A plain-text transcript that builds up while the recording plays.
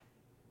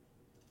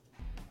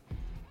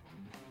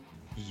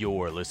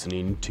You're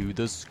listening to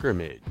The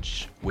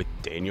Scrimmage with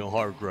Daniel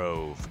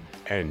Hargrove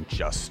and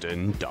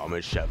Justin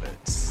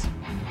Damashevitz.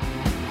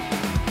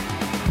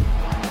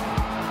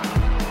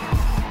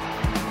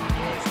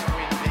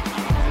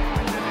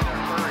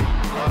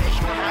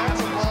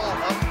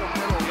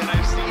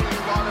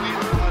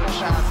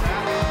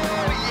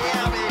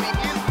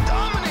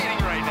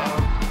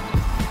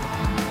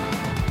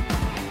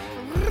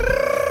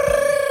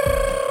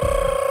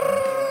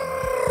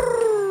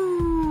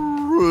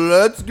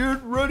 Let's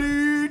get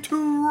ready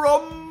to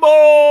rumble.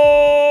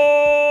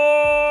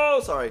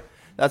 Sorry,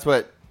 that's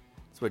what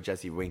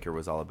Jesse Winker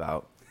was all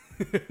about.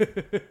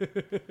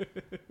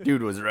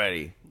 Dude was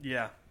ready.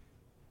 Yeah,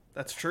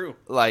 that's true.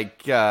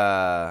 Like,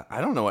 I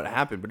don't know what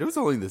happened, but it was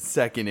only the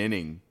second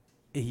inning.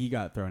 He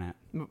got thrown at.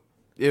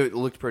 It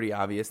looked pretty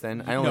obvious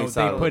then. I only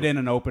saw they put in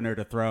an opener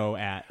to throw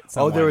at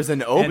someone. Oh, there was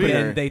an opener. And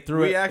then they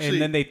threw it, actually-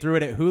 and then they threw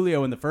it at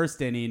Julio in the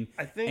first inning,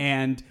 I think-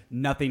 and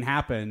nothing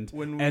happened.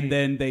 And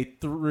then they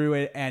threw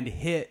it and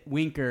hit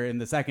Winker in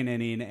the second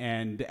inning,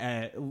 and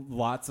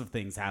lots of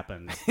things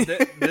happened.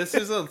 This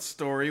is a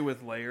story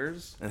with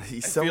layers. I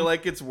feel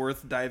like it's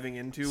worth diving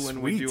into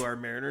when we do our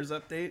Mariners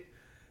update,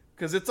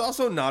 because it's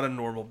also not a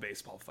normal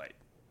baseball fight.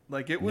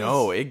 Like it was.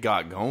 No, it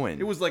got going.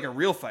 It was like a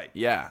real fight.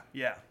 Yeah.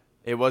 Yeah.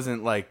 It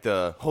wasn't like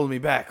the hold me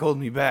back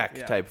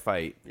type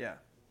fight. Yeah.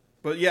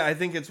 But yeah, I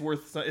think it's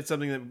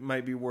something that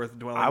might be worth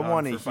dwelling I on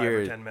want to for 5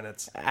 hear or 10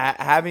 minutes.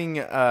 Having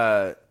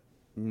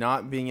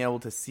not being able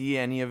to see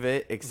any of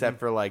it except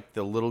for like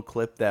the little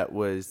clip that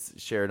was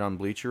shared on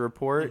Bleacher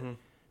Report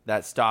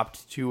that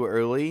stopped too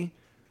early.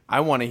 I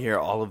want to hear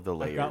all of the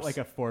layers. I've got like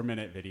a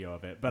 4-minute video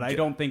of it, but I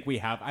don't think we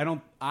have. I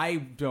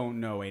don't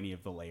know any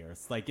of the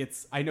layers. Like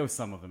I know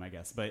some of them, I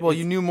guess. But well,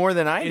 you knew more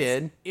than I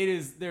did. It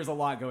is. There's a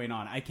lot going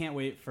on. I can't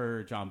wait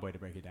for John Boy to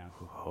break it down.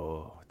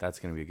 Oh, that's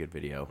gonna be a good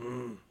video.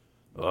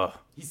 Ugh.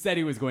 He said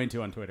he was going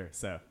to on Twitter.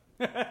 So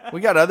we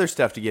got other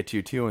stuff to get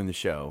to too in the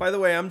show. By the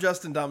way, I'm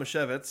Justin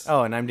Damashevitz.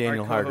 Oh, and I'm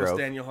Daniel Our co-host Hargrove.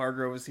 Daniel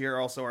Hargrove is here.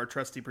 Also, our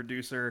trusty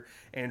producer,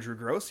 Andrew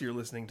Gross. You're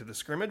listening to The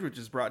Scrimmage, which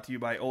is brought to you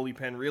by Ole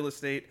Penn Real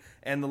Estate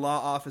and the law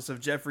office of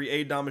Jeffrey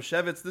A.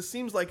 Damashevitz. This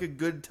seems like a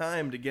good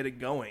time to get it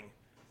going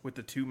with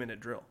the 2-minute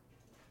drill.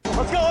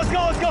 Let's go,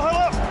 huddle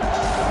up.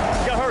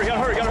 Gotta hurry.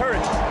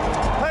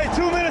 Hey,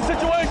 2-minute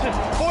situation,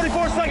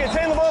 44 seconds,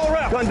 hand the ball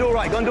around. Gonna do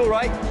it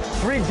right.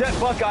 3 jet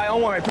Buckeye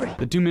on 1, 3.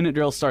 the 2-minute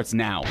drill starts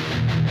now.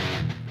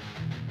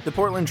 The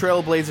Portland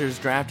Trail Blazers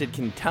drafted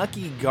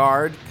Kentucky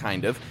guard,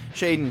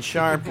 Shaden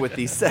Sharp with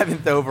the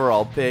 7th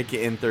overall pick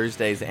in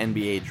Thursday's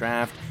NBA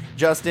draft.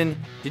 Justin,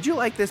 did you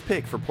like this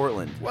pick for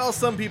Portland? Well,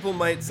 some people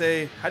might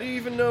say, how do you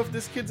even know if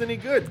this kid's any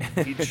good?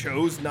 He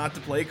chose not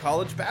to play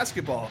college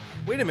basketball.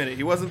 Wait a minute,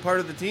 he wasn't part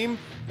of the team?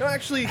 No,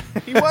 actually,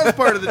 he was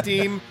part of the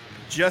team,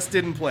 just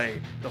didn't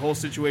play. The whole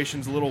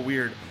situation's a little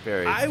weird.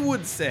 Very. I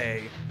would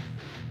say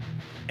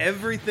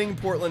everything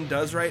Portland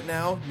does right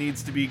now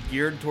needs to be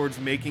geared towards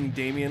making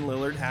Damian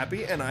Lillard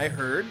happy, and I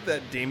heard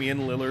that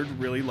Damian Lillard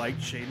really liked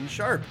Shaden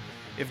Sharp.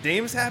 If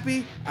Dame's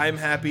happy, I'm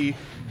happy,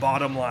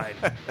 bottom line.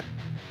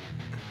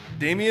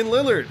 Damian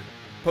Lillard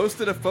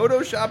posted a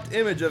photoshopped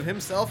image of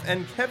himself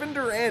and Kevin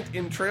Durant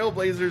in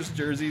Trailblazers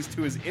jerseys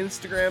to his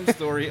Instagram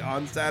story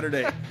on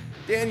Saturday.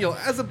 Daniel,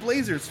 as a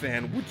Blazers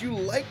fan, would you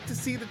like to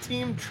see the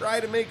team try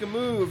to make a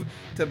move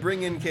to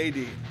bring in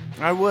KD?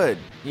 I would.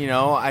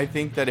 I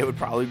think that it would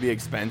probably be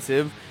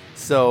expensive,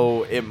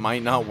 so it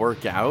might not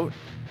work out.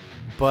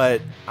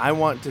 But I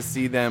want to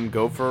see them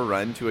go for a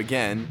run to,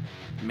 again,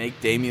 make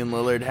Damian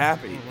Lillard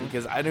happy.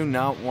 Because I do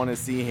not want to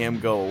see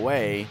him go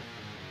away.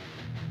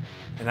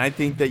 And I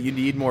think that you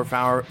need more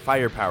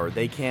firepower.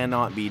 They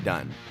cannot be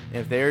done.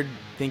 If they're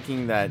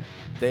thinking that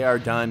they are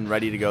done,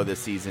 ready to go this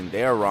season,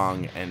 they are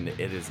wrong, and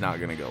it is not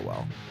going to go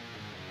well.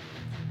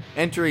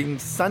 Entering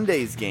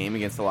Sunday's game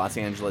against the Los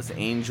Angeles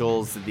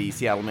Angels, the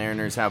Seattle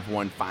Mariners have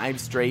won 5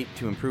 straight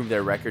to improve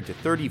their record to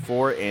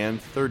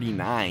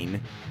 34-39.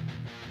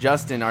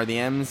 Justin, are the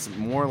M's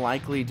more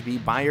likely to be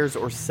buyers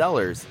or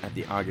sellers at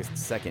the August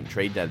 2nd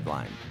trade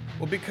deadline?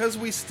 Well, because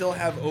we still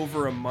have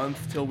over a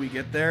month till we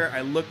get there,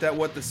 I looked at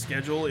what the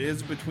schedule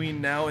is between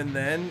now and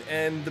then,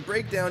 and the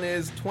breakdown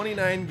is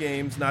 29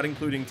 games, not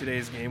including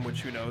today's game,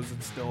 which who knows,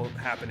 it's still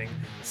happening.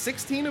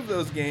 16 of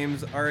those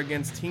games are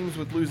against teams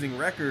with losing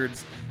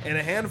records, and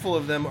a handful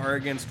of them are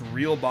against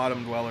real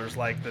bottom dwellers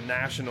like the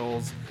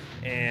Nationals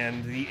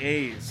and the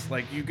A's.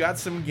 Like, you got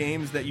some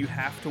games that you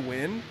have to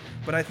win,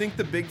 but I think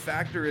the big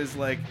factor is,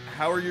 like,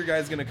 how are you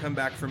guys going to come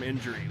back from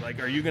injury?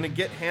 Like, are you going to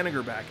get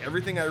Haniger back?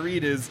 Everything I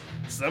read is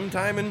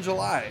sometime in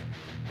July.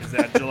 Is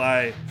that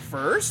July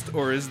 1st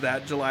or is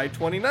that July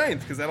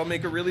 29th? Because that'll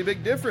make a really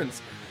big difference.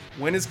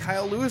 When is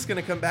Kyle Lewis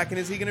going to come back, and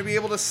is he going to be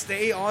able to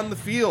stay on the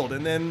field?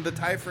 And then the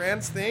Ty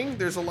France thing,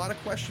 there's a lot of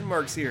question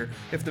marks here.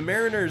 If the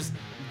Mariners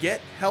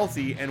get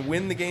healthy and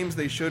win the games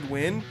they should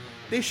win,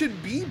 they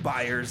should be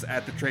buyers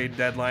at the trade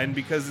deadline,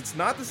 because it's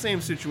not the same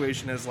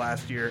situation as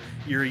last year.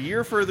 You're a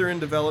year further in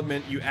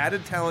development. You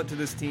added talent to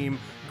this team.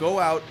 Go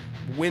out,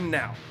 win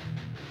now.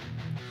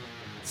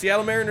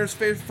 Seattle Mariners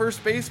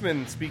first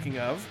baseman, speaking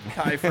of,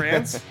 Ty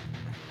France,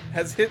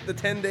 has hit the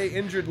 10-day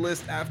injured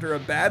list after a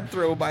bad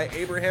throw by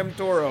Abraham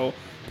Toro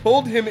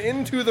pulled him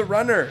into the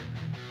runner.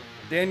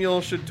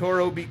 Daniel, should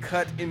Toro be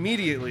cut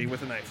immediately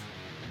with a knife?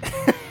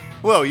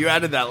 Whoa, you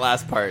added that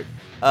last part.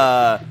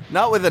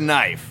 Not with a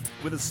knife,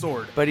 With a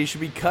sword. but he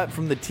should be cut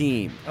from the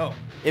team Oh,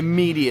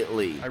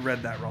 immediately. I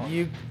read that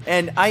wrong.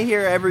 And I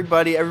hear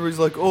everybody's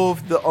like, oh,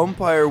 if the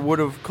umpire would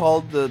have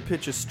called the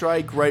pitch a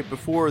strike right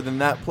before, then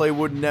that play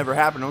would never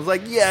happen. I was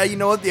like, yeah, you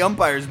know what? The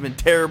umpire's been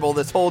terrible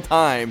this whole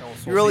time. This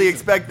You whole really season.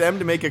 expect them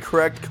to make a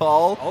correct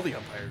call? All the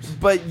umpires.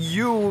 But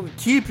you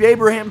keep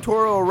Abraham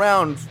Toro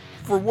around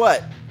for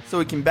what? So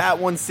he can bat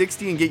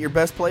 160 and get your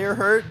best player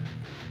hurt?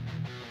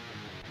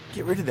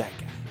 Get rid of that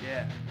guy.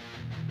 Yeah.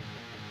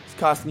 It's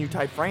costing you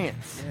Ty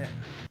France. Yeah.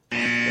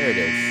 There it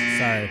is.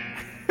 Sorry.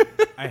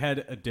 I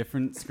had a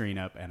different screen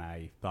up, and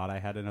I thought I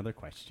had another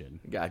question.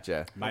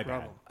 Gotcha. My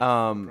bad.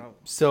 problem.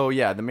 So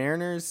yeah, the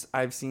Mariners,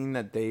 I've seen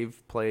that they've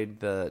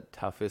played the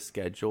toughest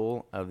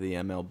schedule of the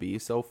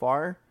MLB so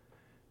far.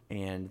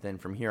 And then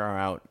from here on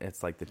out,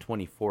 it's like the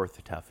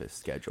 24th toughest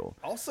schedule.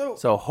 Also,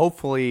 So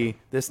hopefully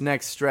this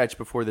next stretch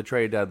before the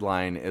trade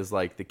deadline is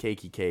like the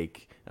cakey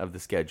cake of the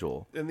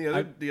schedule. and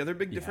the other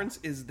big difference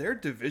is their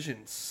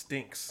division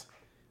stinks.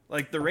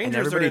 Like the Rangers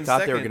everybody are in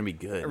thought second. they were gonna be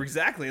good.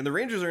 Exactly, and the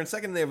Rangers are in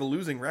second. And they have a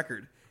losing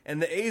record, and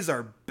the A's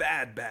are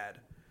bad.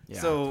 Yeah,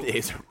 So the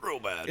A's are real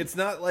bad. it's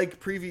not like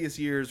previous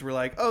years where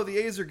like, oh, the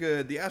A's are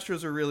good, the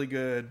Astros are really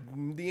good,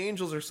 the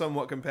Angels are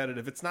somewhat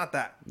competitive. It's not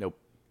that Nope.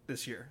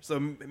 this year. So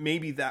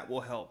maybe that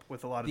will help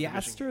with a lot of The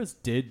division. Astros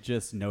did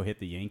just no-hit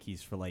the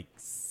Yankees for like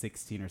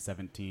 16 or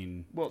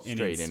 17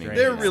 straight innings.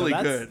 They're Yeah. really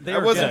So good. they I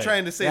were wasn't good.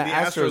 trying to say Yeah, the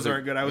Astros Astros are-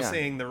 aren't good. I was yeah.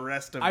 saying the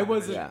rest of I the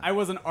wasn't. division. I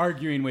wasn't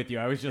arguing with you.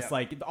 I was just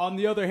like, on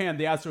the other hand,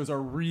 the Astros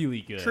are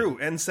really good. True,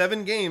 and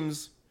 7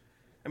 games.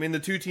 I mean, the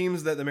two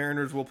teams that the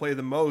Mariners will play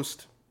the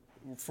most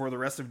for the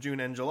rest of June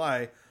and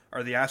July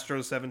are the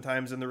Astros 7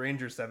 times and the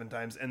Rangers 7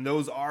 times, and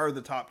those are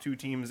the top 2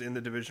 teams in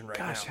the division right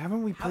Gosh, now.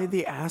 haven't we played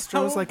the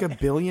Astros like a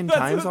billion That's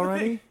times what I'm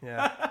already?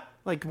 Yeah,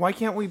 Like, why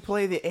can't we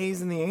play the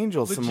A's and the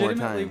Angels some more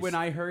Legitimately, times? when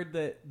I heard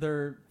that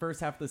their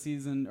first half of the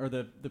season, or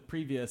the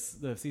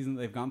season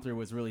that they've gone through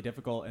was really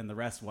difficult and the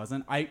rest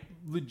wasn't,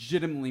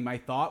 my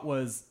thought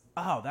was,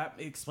 oh, that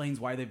explains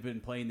why they've been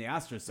playing the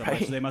Astros so much.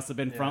 Right. They must have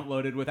been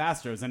front-loaded with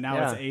Astros, and now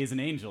Yeah. it's A's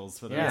and Angels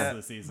for the Yeah. rest of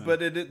the season.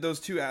 but those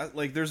two,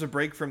 like, there's a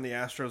break from the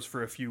Astros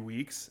for a few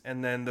weeks,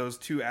 and then those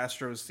 2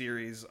 Astros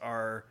series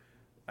are,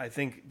 I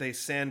think they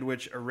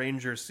sandwich a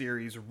Rangers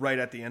series right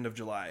at the end of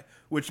July,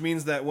 which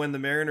means that when the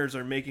Mariners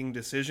are making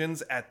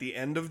decisions at the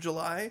end of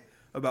July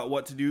about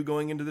what to do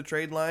going into the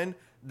trade line,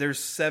 there's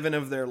 7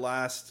 of their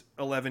last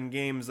 11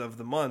 games of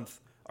the month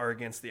are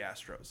against the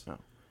Astros.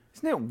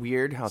 Isn't it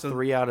weird how So-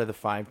 3 out of the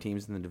 5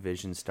 teams in the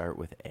division start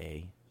with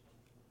A?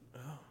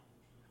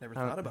 Never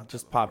thought about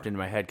Just that popped into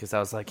my head because I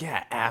was like,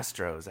 yeah,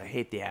 Astros. I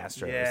hate the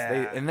Astros.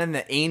 Yeah. And then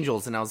the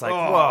Angels, and I was like,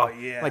 Oh, whoa.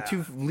 yeah. My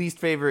 2 least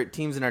favorite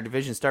teams in our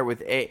division start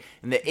with A.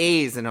 And the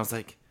A's, and I was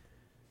like,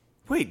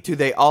 wait, do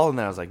they all? And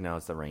then I was like, no,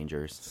 it's the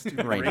Rangers.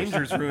 The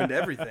Rangers ruined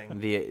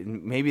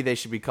everything. Maybe they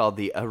should be called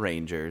the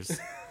Rangers.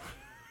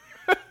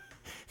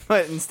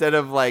 But instead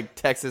of like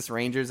Texas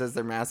Rangers as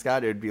their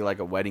mascot, it would be like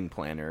a wedding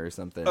planner or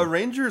something. A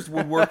Rangers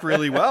would work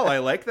really well. I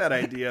like that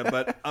idea,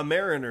 but a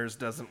Mariners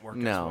doesn't work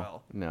as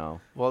well.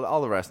 No. Well,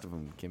 all the rest of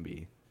them can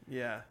be.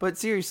 Yeah. But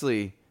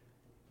seriously,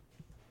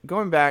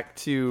 going back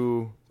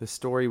to the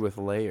story with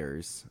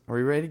layers, are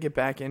we ready to get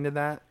back into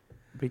that?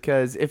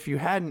 Because if you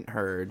hadn't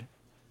heard,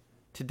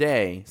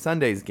 today,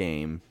 Sunday's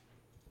game,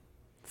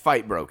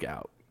 fight broke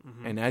out.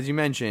 And as you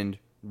mentioned,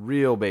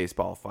 real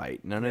baseball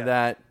fight. None of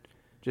that,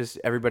 just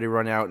everybody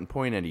run out and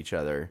point at each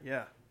other.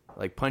 Yeah.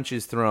 Like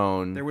punches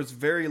thrown. There was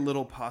very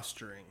little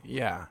posturing.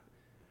 Yeah.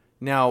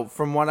 Now,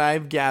 from what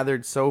I've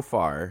gathered so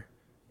far,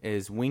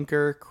 is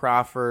Winker,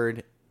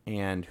 Crawford,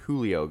 and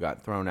Julio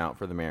got thrown out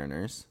for the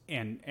Mariners.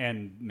 and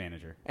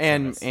manager.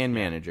 And Service.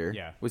 manager.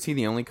 Yeah. Was he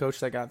the only coach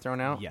that got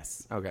thrown out?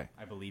 Yes. Okay.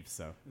 I believe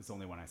so. It's the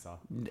only one I saw.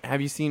 Have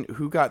you seen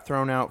who got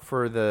thrown out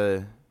for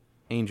the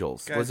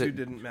Angels? Guys Was who it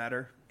didn't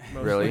matter.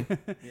 Mostly. really?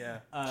 Yeah.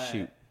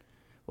 Shoot.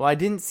 Well, I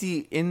didn't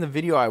see in the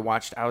video I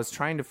watched. I was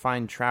trying to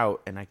find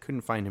Trout, and I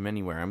couldn't find him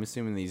anywhere. I'm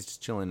assuming he's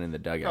just chilling in the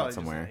dugout Probably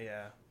somewhere. Just,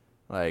 yeah.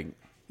 Like,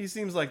 He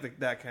seems like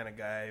that kind of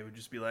guy who would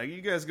just be like,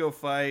 you guys go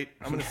fight.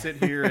 I'm going to sit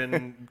here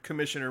and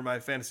commissioner my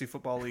fantasy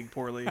football league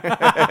poorly.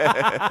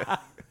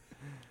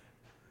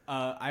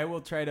 I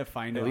will try to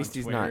find At it least on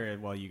he's Twitter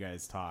while you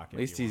guys talk. at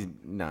least he's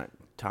not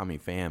Tommy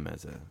Pham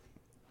as a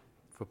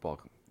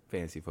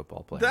fantasy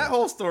football player. That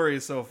whole story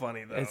is so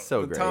funny, though. It's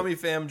so the great. Tommy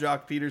Pham,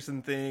 Jock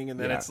Peterson thing, and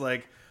then Yeah. it's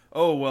like,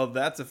 oh, well,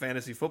 that's a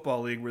fantasy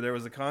football league where there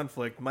was a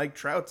conflict. Mike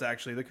Trout's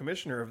actually the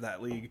commissioner of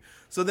that league.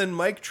 So then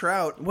Mike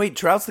Trout... Wait,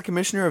 Trout's the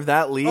commissioner of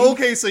that league?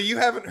 Okay, so you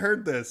haven't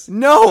heard this.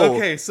 No.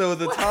 Okay, so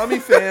the Tommy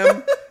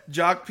Pham,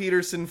 Jock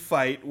Peterson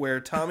fight where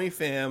Tommy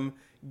Pham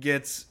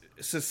gets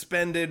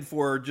suspended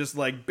for just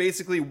like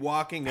basically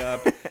walking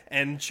up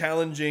and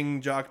challenging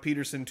Jock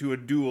Peterson to a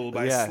duel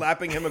by Yeah.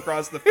 slapping him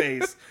across the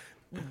face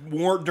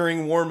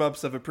during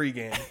warm-ups of a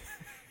pregame.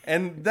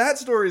 And that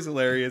story is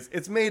hilarious.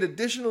 It's made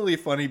additionally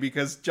funny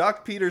because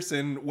Jock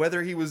Peterson,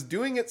 whether he was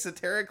doing it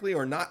satirically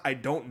or not, I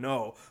don't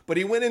know. But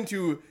he went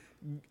into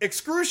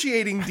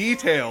excruciating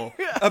detail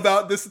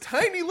about this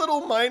tiny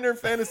little minor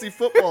fantasy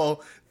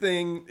football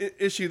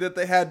issue that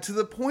they had, to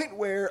the point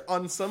where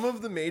on some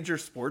of the major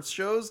sports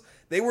shows,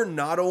 they were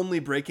not only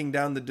breaking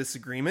down the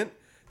disagreement,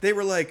 they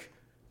were like,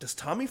 does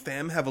Tommy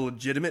Pham have a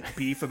legitimate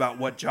beef about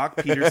what Jock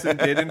Peterson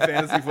did in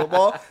fantasy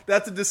football?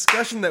 That's a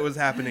discussion that was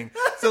happening.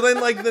 So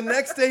then, like, the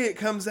next day it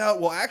comes out,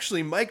 well,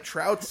 actually, Mike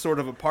Trout's sort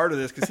of a part of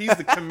this because he's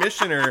the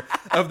commissioner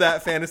of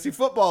that fantasy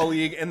football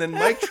league. And then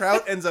Mike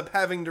Trout ends up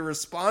having to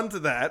respond to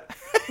that,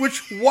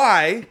 which,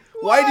 why?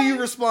 Why do you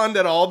respond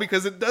at all?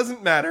 Because it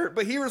doesn't matter.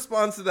 But he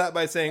responds to that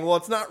by saying, well,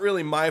 it's not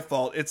really my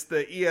fault. It's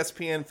the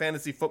ESPN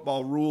fantasy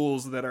football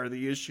rules that are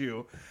the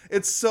issue.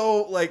 It's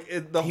so, like,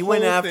 He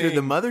went after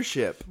the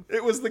mothership.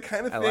 It was the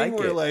kind of thing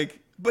where,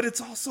 like, but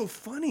it's also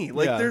funny.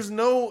 Like, there's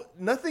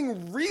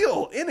nothing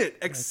real in it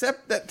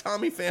except that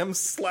Tommy Pham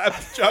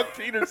slapped Jock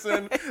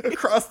Peterson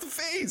across the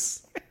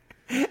face.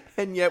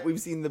 And yet we've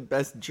seen the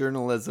best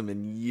journalism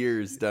in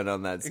years done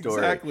on that story.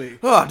 Exactly.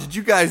 Oh, did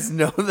you guys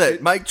know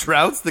that Mike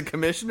Trout's the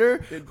commissioner?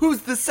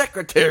 Who's the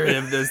secretary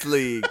of this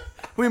league?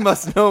 We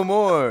must know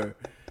more.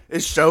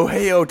 Is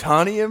Shohei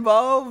Ohtani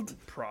involved?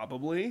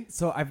 Probably.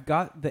 So I've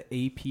got the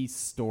AP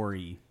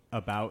story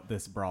about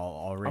this brawl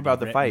already. About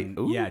the written. fight.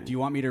 Ooh. Yeah. Do you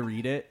want me to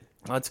read it?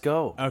 Let's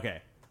go.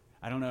 Okay.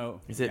 I don't know.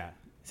 Is it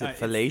Yeah.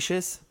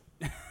 fallacious?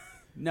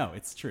 No,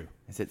 it's true.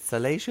 Is it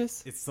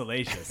salacious? It's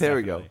salacious. There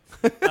we go.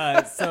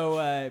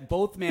 So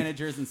both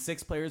managers and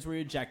 6 players were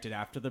ejected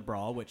after the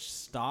brawl, which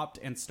stopped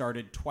and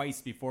started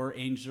twice before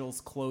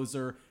Angels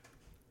closer,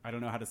 I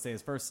don't know how to say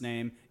his first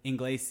name,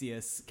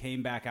 Iglesias,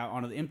 came back out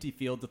onto the empty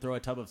field to throw a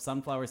tub of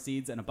sunflower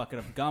seeds and a bucket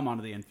of gum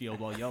onto the infield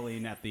while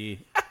yelling at the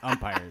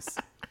umpires.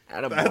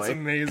 That's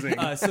amazing.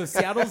 So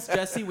Seattle's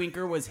Jesse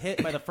Winker was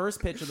hit by the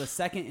first pitch of the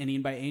second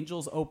inning by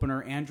Angels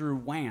opener Andrew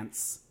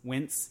Wentz,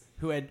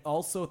 who had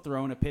also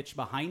thrown a pitch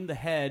behind the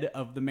head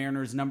of the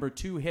Mariners' number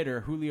 2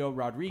 hitter Julio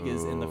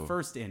Rodriguez in the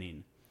first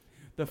inning.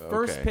 The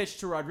first pitch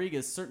to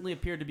Rodriguez certainly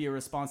appeared to be a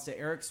response to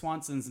Eric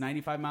Swanson's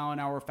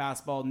 95-mile-an-hour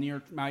fastball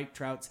near Mike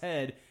Trout's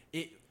head.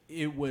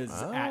 It was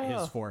at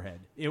his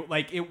forehead.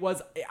 It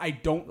was. I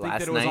don't think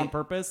that it was on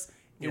purpose.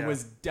 It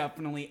was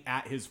definitely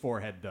at his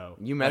forehead, though.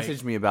 You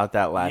messaged me about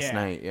that last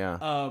night,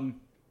 yeah.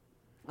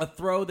 A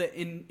throw that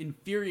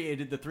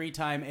infuriated the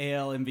 3-time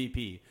AL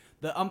MVP.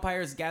 The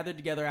umpires gathered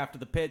together after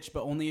the pitch,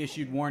 but only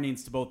issued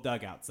warnings to both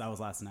dugouts. That was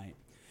last night.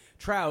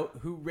 Trout,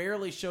 who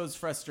rarely shows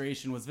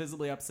frustration, was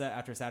visibly upset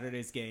after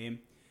Saturday's game.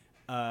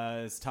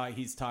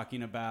 He's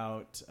talking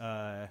about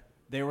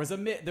there was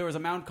a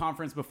mound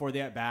conference before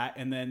the at bat,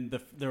 and then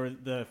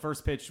the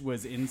first pitch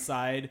was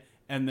inside,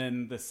 and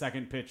then the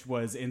second pitch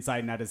was inside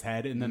and at his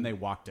head, and then they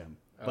walked him.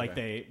 Okay. Like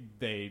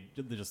they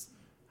just.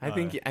 I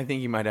think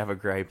you might have a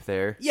gripe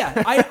there. Yeah,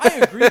 I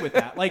agree with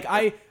that. Like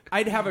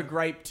I'd have a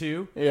gripe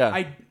too.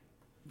 Yeah.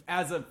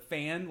 As a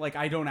fan, like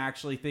I don't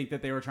actually think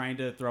that they were trying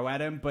to throw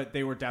at him, but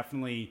they were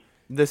dedefinitely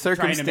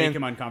trying to make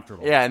him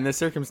uncomfortable. Yeah, and the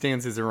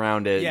circumstances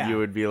around it, you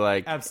would be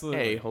like, absolutely.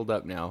 Hey, hold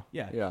up now.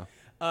 Yeah.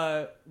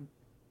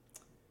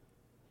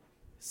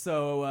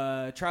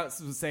 So Trout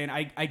was saying,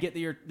 I get that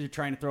you're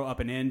trying to throw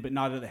up and in, but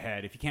not at the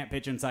head. If you can't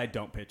pitch inside,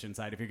 don't pitch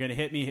inside. If you're going to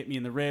hit me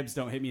in the ribs.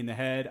 Don't hit me in the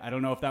head. I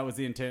don't know if that was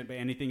the intent, but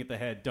anything at the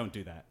head, don't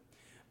do that.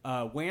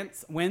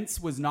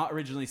 Wentz was not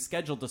originally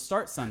scheduled to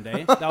start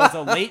Sunday. That was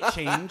a late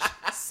change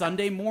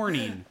Sunday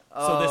morning.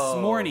 So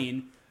this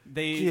morning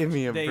they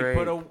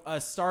put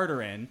a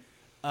starter in.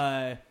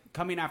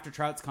 Coming after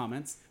Trout's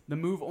comments, the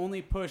move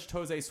only pushed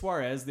Jose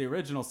Suarez, the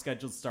original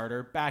scheduled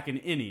starter, back an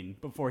inning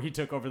before he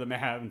took over the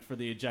mound for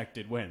the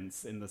ejected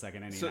Wentz in the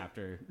second inning.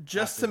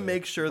 To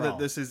make sure that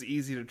this is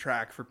easy to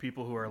track for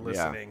people who are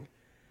listening,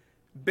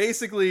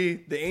 basically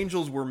the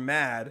Angels were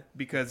mad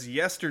because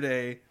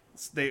yesterday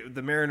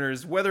the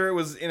Mariners, whether it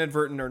was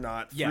inadvertent or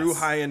not, threw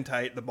high and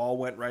tight. The ball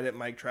went right at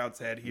Mike Trout's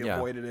head. He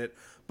avoided it.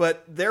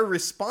 But their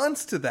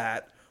response to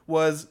that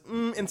was,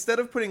 instead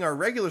of putting our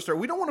regular starter,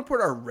 we don't want to put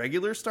our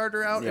regular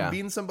starter out and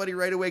bean somebody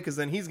right away because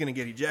then he's going to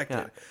get ejected.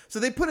 Yeah. So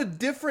they put a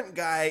different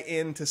guy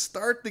in to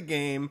start the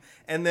game,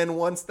 and then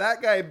once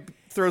that guy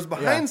throws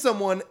behind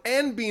someone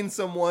and beans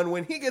someone,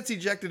 when he gets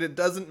ejected, it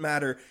doesn't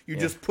matter. You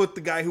just put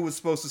the guy who was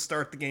supposed to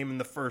start the game in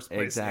the first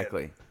place.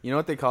 Exactly. In. You know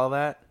what they call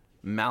that?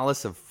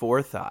 Malice of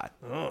forethought.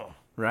 Oh.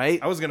 Right?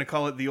 I was going to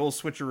call it the old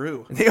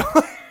switcheroo.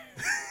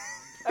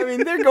 I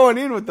mean, they're going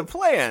in with the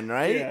plan,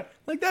 right? Yeah.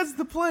 Like, that's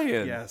the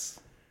plan. Yes.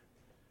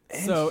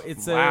 So it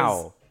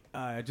says,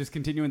 just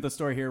continuing the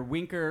story here,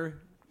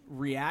 Winker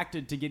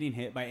reacted to getting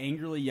hit by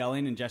angrily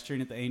yelling and gesturing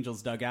at the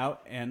Angels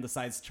dugout, and the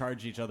sides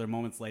charged each other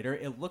moments later.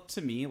 It looked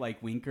to me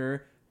like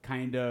Winker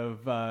kind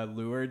of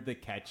lured the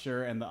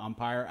catcher and the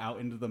umpire out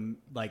into the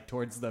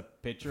towards the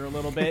pitcher a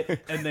little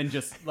bit, and then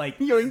just got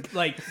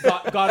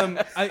him.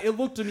 It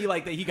looked to me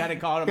like that he kind of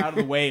caught him out of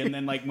the way and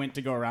then went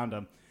to go around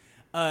him.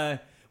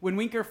 when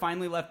Winker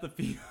finally left the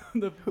field,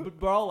 the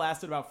brawl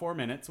lasted about 4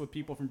 mintes, with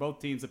people from both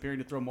teams appearing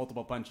to throw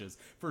multiple punches.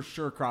 For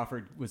sure,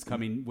 Crawford was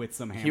coming with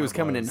some hammer He was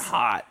coming in blows.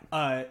 hot.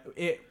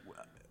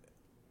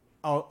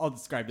 I'll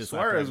describe this.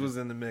 Suarez after. was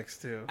in the mix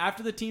too.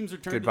 After the teams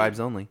returned. Good to vibes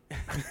only.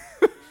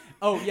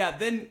 Oh yeah,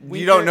 then Winker,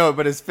 You don't know,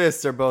 but his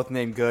fists are both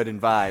named Good and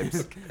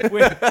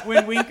Vibes.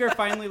 when Winker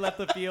finally left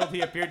the field,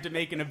 he appeared to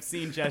make an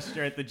obscene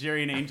gesture at the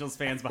Jerry and Angels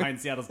fans behind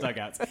Seattle's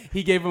dugouts.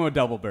 He gave him a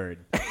double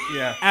bird.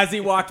 Yeah. As he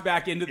walked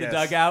back into the Yes.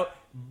 dugout,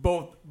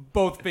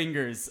 both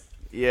fingers.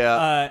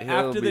 Yeah, he'll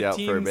After be the out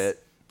for a teams,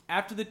 bit.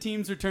 after the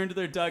teams returned to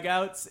their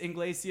dugouts,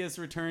 Iglesias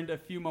returned a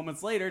few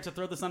moments later to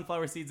throw the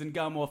sunflower seeds and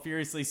gum while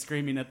furiously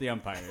screaming at the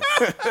umpires.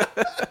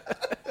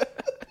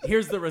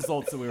 Here's the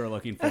results that we were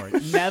looking for.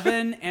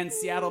 Nevin and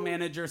Seattle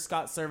manager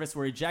Scott Service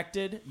were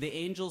ejected. The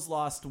Angels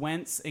lost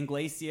Wentz,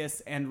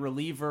 Iglesias, and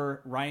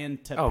reliever Ryan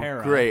Oh,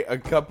 Tepera. great.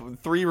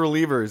 3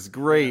 relievers.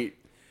 Great.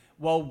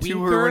 While 2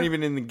 who Winker, weren't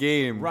even in the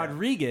game.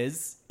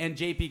 Rodriguez, and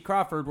J.P.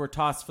 Crawford were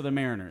tossed for the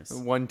Mariners.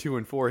 1, 2,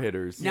 and 4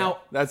 hitters. Now,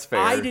 that's fair.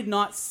 I did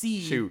not see.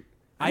 Shoot.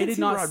 I did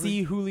not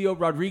see Julio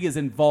Rodriguez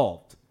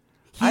involved.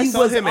 He I saw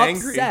was him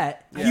angry.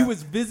 upset. Yeah. He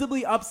was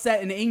visibly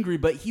upset and angry,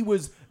 but he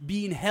was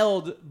being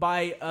held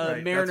by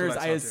that's Mariners. what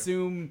I I saw too.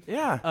 assume,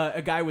 Yeah.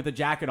 a guy with a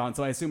jacket on.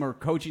 So I assume our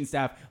coaching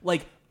staff,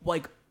 like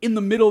in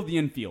the middle of the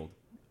infield,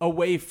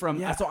 away from.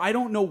 Yeah. So I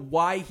don't know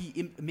why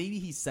maybe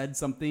he said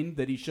something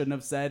that he shouldn't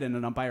have said, and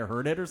an umpire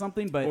heard it or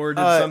something. But Or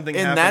did something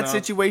in happen that off-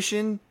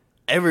 situation,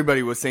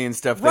 everybody was saying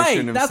stuff they right,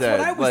 shouldn't have that's said.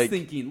 what I was Like,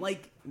 thinking.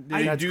 Like, Did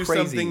he That's do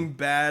crazy. something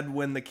bad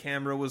when the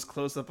camera was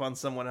close up on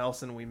someone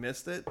else and we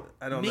missed it?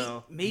 I don't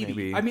know. Maybe.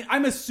 Maybe. I mean,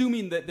 I'm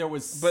assuming that there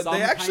was But some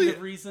they actually, kind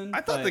of reason.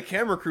 I thought but- the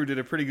camera crew did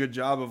a pretty good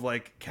job of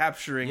like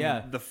capturing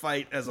Yeah. the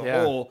fight as a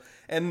Yeah. whole.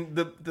 And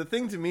the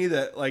thing to me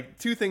that like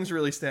 2 things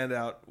really stand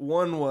out.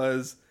 One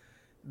was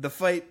the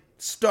fight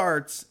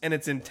starts and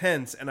it's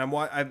intense, and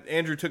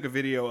Andrew took a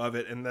video of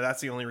it, and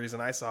that's the only reason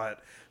I saw it.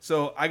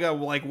 So I got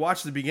like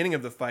watch the beginning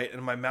of the fight,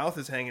 and my mouth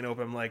is hanging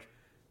open. I'm like,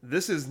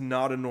 this is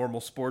not a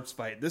normal sports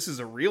fight. This is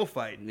a real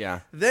fight. Yeah.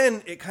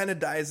 Then it kind of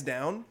dies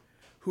down.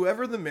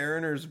 Whoever the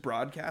Mariners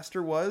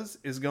broadcaster was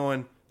is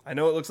going, I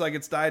know it looks like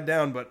it's died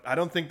down, but I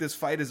don't think this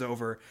fight is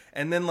over.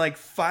 And then like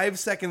 5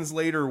 seconds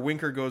later,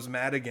 Winker goes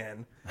mad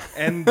again,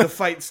 and the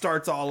fight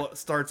starts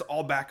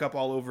all back up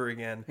all over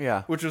again.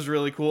 Yeah. Which was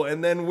really cool.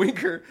 And then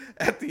Winker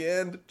at the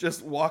end,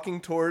 just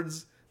walking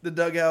towards the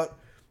dugout,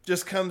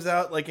 just comes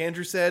out, like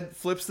Andrew said,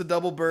 flips the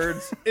double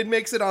birds. It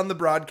makes it on the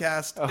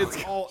broadcast.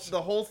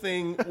 The whole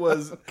thing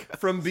was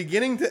from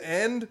beginning to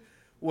end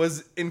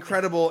was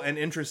incredible and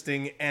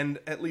interesting and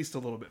at least a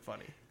little bit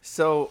funny.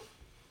 So,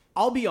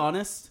 I'll be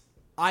honest.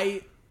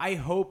 I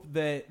hope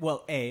that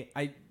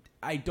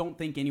I don't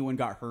think anyone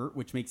got hurt,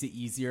 which makes it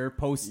easier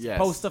post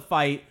a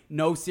fight.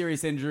 No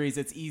serious injuries.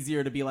 It's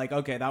easier to be like,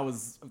 okay, that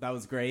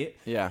was great.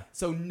 yeah.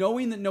 So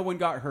knowing that no one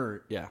got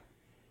hurt, Yeah.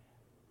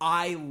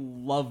 I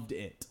loved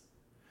it.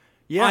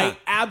 Yeah. I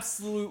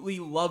absolutely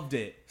loved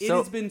it. It So-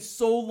 has been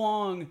so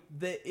long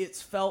that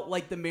it's felt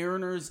like the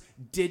Mariners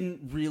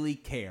didn't really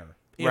care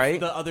if Right.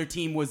 the other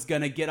team was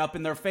going to get up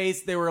in their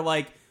face. They were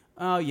like,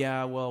 oh,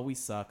 yeah, well, we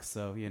suck,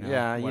 so, you know.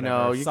 Yeah, you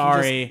whatever. know,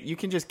 sorry. you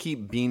can just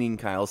keep beaning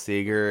Kyle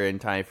Seager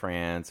and Ty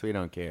France. We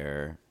don't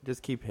care.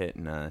 Just keep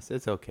hitting us.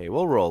 It's okay.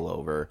 We'll roll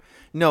over.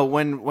 No,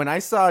 when I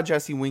saw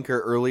Jesse Winker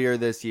earlier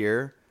this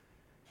year,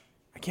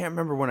 I can't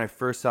remember when I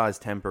first saw his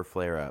temper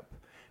flare up.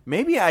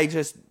 Maybe I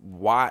just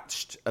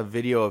watched a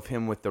video of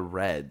him with the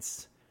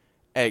Reds.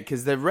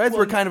 Because the Reds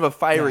were kind of a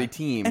fiery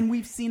team. And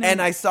we've seen And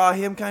him- I saw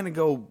him kind of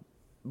go,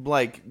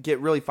 like, get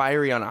really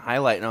fiery on a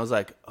highlight. And I was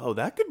like, oh,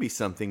 that could be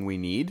something we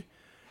need.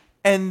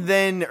 And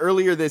then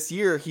earlier this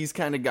year, he's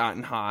kind of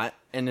gotten hot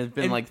and has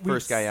been And like the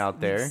first guy out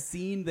there. We've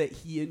seen that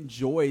he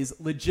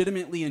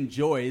legitimately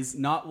enjoys,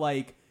 not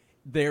like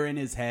they're in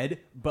his head,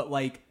 but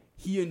like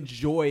he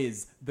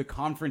enjoys the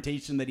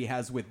confrontation that he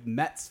has with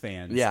Mets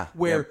fans. Yeah,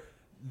 Where yep.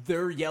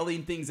 they're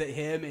yelling things at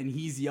him and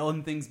he's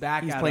yelling things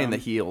back He's at playing him. the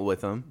heel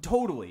with them.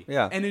 Totally.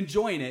 Yeah. And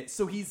enjoying it.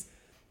 So he's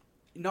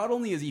not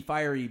only is he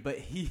fiery, but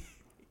he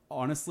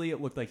honestly, it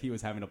looked like he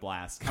was having a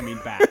blast coming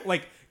back.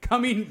 Like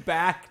coming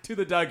back to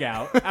the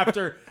dugout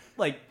after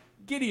like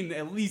getting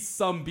at least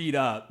some beat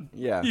up.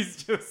 Yeah.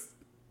 He's just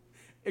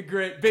a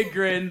big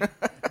grin,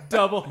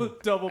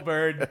 double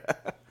bird.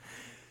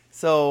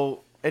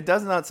 So it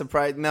does not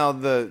surprise. Now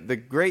the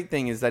great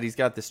thing is that he's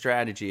got the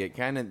strategy. It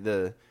kind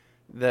of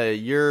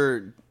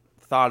your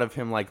thought of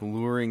him like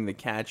luring the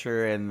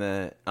catcher and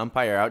the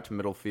umpire out to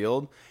middle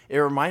field. It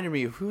reminded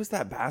me of who's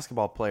that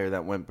basketball player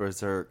that went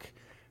berserk,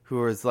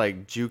 who was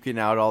like juking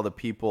out all the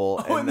people,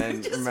 and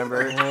then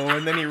remember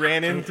And then he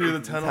ran in through the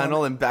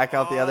tunnel. and back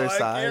out the other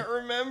side. I can't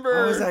remember.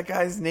 What was that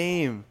guy's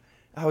name?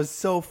 That was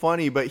so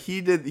funny, but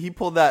he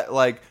pulled that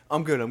like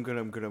I'm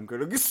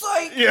good.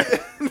 Psych! Yeah.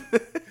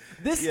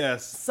 This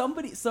Yes.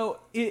 somebody so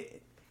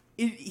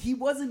he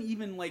wasn't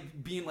even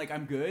like being like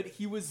I'm good.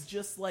 He was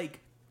just like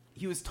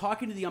he was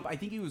talking to the ump. I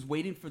think he was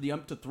waiting for the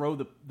ump to throw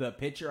the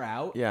pitcher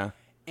out. Yeah.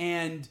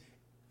 And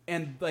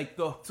like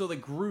the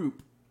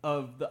group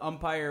the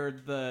umpire.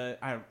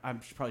 I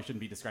probably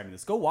shouldn't be describing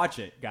this. Go watch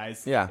it,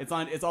 guys. Yeah.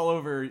 It's all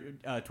over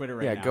Twitter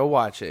right now. Yeah, go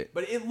watch it.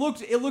 But it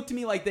looked to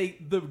me like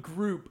the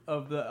group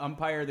of the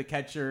umpire, the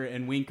catcher,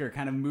 and Winker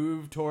kind of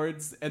moved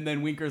towards, and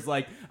then Winker's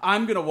like,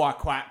 I'm gonna walk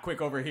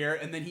quick over here,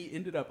 and then he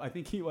ended up, I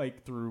think he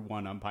like threw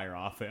one umpire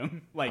off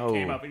him,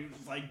 came up and he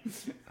was like,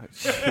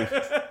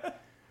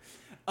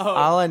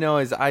 All I know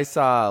is I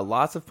saw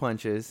lots of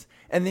punches,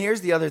 and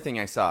here's the other thing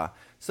I saw.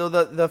 So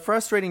the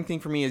frustrating thing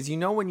for me is,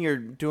 when you're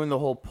doing the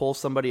whole pull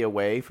somebody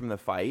away from the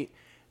fight,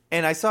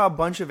 and I saw a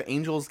bunch of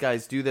Angels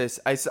guys do this.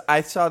 I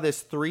saw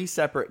this 3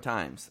 separate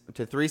times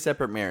to 3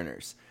 separate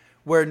Mariners,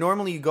 where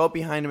normally you go up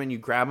behind them and you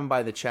grab them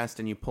by the chest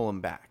and you pull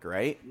them back,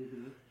 right?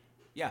 Mm-hmm.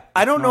 Yeah,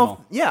 I don't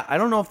know. I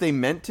don't know if they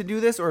meant to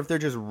do this or if they're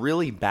just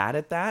really bad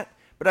at that.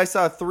 But I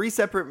saw 3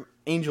 separate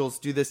Angels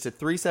do this to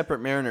 3 separate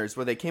Mariners,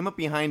 where they came up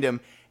behind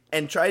him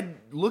and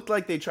looked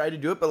like they tried to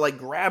do it, but like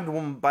grabbed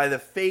him by the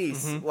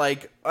face,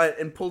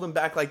 and pulled him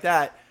back like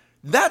that.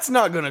 That's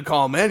not going to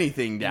calm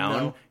anything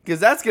down, because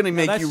that's going to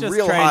make you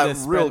real hot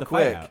real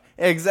quick.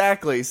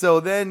 Exactly. So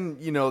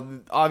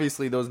then,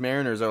 obviously those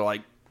Mariners are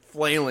like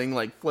flailing,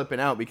 like flipping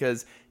out,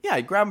 because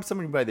grab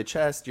somebody by the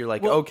chest, you're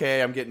like,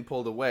 okay, I'm getting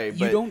pulled away. But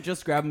you don't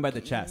just grab them by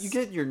the chest. You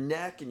get your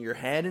neck and your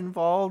head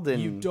involved,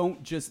 and you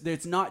don't just.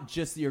 It's not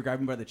just that you're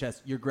grabbing by the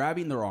chest. You're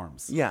grabbing their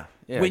arms. Yeah,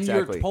 when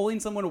exactly. You're pulling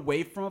someone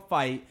away from a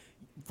fight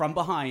from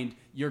behind,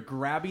 you're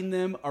grabbing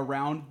them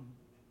around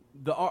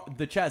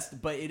the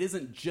chest, but it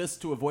isn't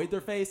just to avoid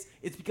their face.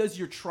 It's because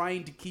you're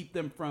trying to keep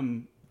them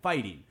from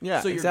fighting.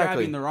 Yeah, so you're exactly.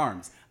 grabbing their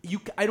arms.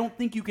 I don't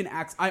think you can.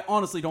 I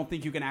honestly don't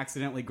think you can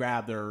accidentally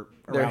grab their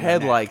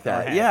head like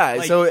that.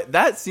 Yeah, so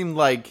that seemed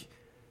like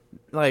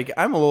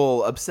I'm a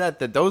little upset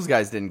that those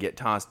guys didn't get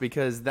tossed,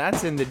 because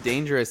that's in the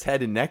dangerous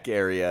head and neck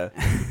area.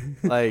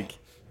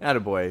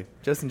 Attaboy.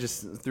 Justin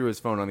just threw his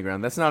phone on the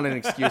ground. That's not an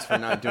excuse for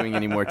not doing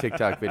any more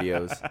TikTok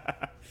videos.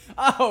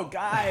 Oh,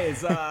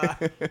 guys.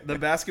 The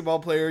basketball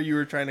player you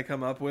were trying to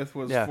come up with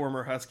was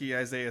former Husky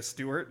Isaiah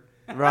Stewart.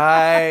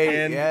 Right.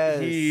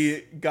 And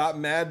he got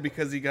mad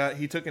because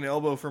he took an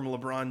elbow from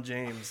LeBron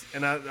James.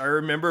 And I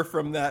remember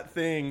from that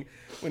thing,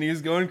 when he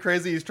was going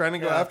crazy, he's trying to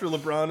go after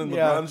LeBron, and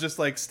LeBron's just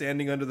like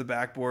standing under the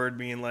backboard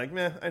being like,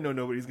 meh, I know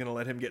nobody's going to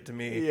let him get to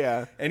me.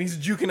 Yeah. And he's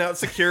juking out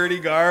security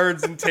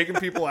guards and taking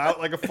people out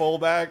like a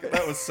fullback.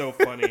 That was so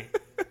funny.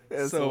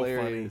 That's so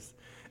hilarious. Funny.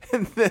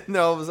 And then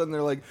all of a sudden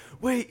they're like,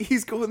 wait,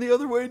 he's going the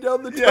other way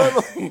down the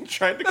tunnel. He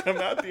tried to come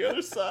out the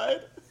other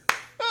side.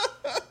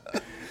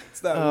 It's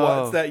that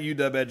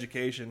UW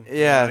education.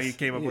 Yeah, he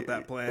came up with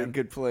that plan. A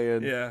good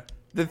plan. Yeah.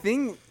 The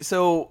thing,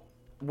 so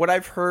what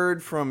I've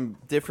heard from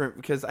different,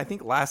 because I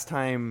think last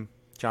time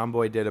John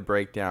Boy did a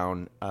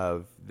breakdown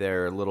of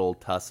their little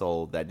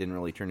tussle that didn't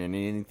really turn into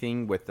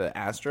anything with the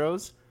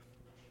Astros,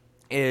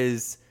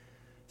 is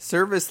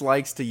Service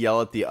likes to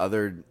yell at the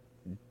other.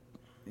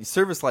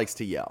 Service likes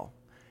to yell.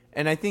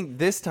 And I think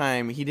this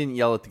time he didn't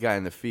yell at the guy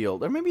in the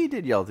field, or maybe he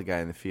did yell at the guy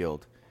in the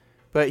field.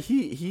 But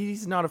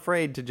he's not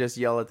afraid to just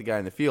yell at the guy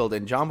in the field.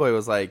 And John Boy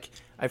was like,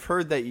 I've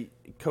heard that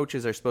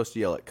coaches are supposed to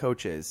yell at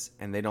coaches,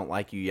 and they don't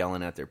like you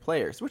yelling at their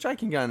players, which I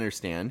can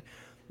understand.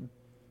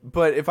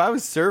 But if I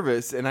was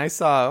Service and I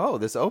saw,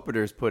 this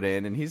opener's put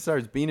in, and he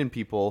starts beaning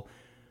people,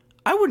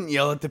 I wouldn't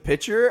yell at the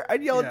pitcher.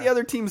 I'd yell at the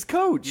other team's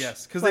coach.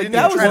 Yes, because they didn't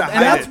even try to hide it.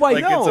 And that's why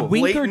it's a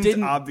Winker blatant,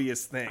 didn't,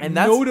 obvious thing. And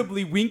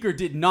notably, Winker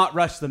did not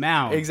rush them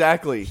out.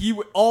 Exactly.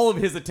 All of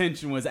his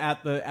attention was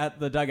at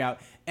the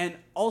dugout. And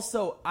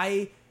also,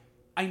 I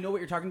know what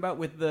you're talking about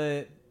with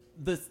the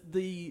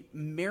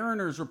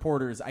Mariners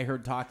reporters. I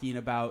heard talking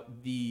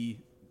about the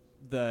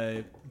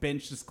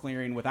bench just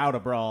clearing without a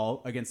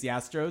brawl against the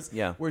Astros.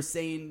 Yeah, were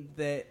saying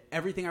that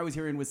everything I was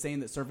hearing was saying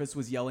that Service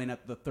was yelling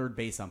at the third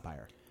base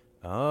umpire.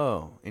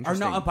 Oh,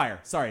 interesting. Or not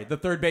umpire. Sorry, the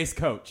third base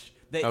coach.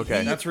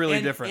 Okay, that's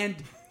really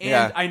different.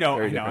 And I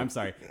know. I'm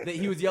sorry. That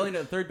he was yelling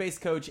at the third base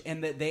coach,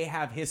 and that they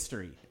have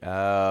history.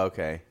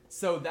 Okay.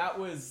 So that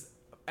was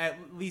at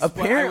least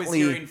what I was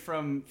hearing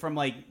from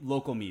like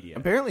local media.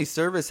 Apparently,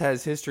 Service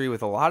has history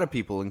with a lot of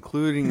people,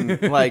 including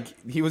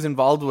like he was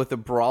involved with a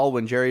brawl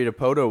when Jerry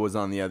Dipoto was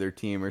on the other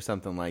team or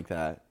something like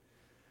that.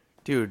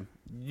 Dude,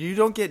 you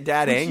don't get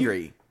dad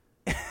angry.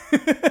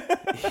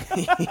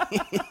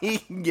 He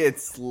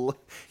gets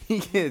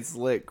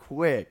lit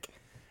quick.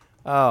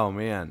 Oh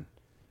man.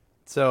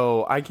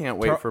 So I can't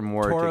wait for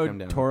more to come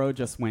down. Toro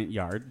just went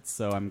yard,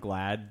 so I'm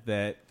glad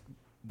that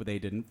they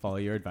didn't follow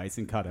your advice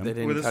and cut him. They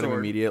didn't cut him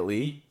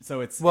immediately. So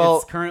it's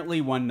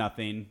currently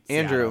 1-0.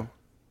 Andrew,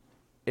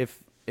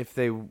 if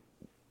they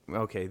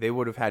they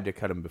would have had to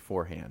cut him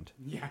beforehand.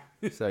 Yeah.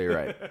 So you're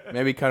right.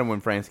 Maybe cut him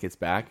when France gets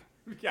back.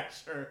 Yeah,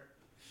 sure.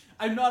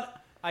 I'm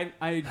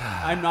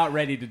not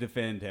ready to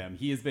defend him.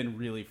 He has been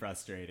really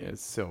frustrating.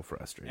 It's so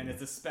frustrating. And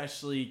it's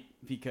especially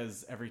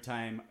because every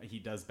time he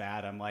does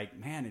bad, I'm like,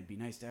 man, it'd be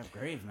nice to have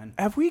Graveman.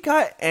 Have we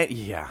got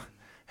any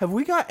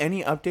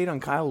update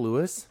on Kyle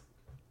Lewis?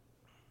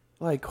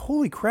 Like,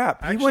 holy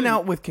crap. He went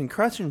out with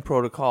concussion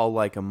protocol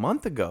like a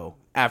month ago.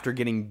 after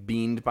getting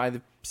beamed by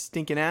the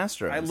stinking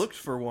Astros. I looked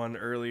for one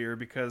earlier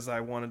because I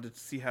wanted to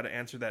see how to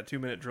answer that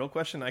 2-minute drill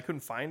question. I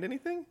couldn't find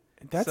anything.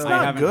 That's So-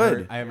 not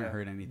good. I haven't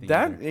heard anything.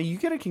 That either. you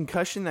get a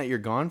concussion that you're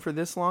gone for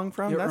this long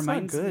from. That's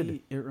not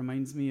good. It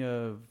reminds me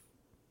of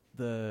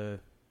the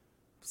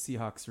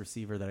Seahawks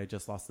receiver that I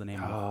just lost the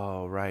name of.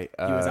 Oh right,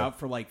 He was out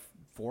for like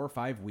 4 or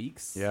 5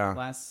 weeks. Yeah.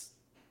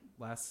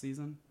 last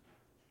season.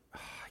 I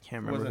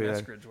can't It remember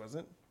wasn't who that. Eskridge, was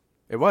it?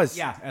 It was.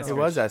 Yeah, it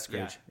was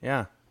Eskridge. Eskridge.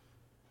 Yeah.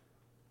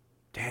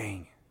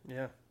 Dang,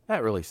 Yeah.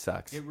 that really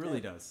sucks. It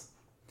really does.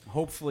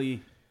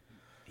 Hopefully,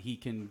 he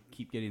can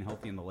keep getting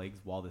healthy in the legs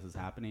while this is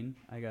happening.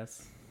 I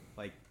guess.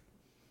 Like,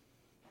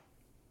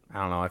 I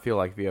don't know. I feel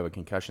like if you have a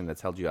concussion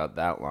that's held you out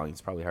that long, it's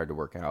probably hard to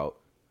work out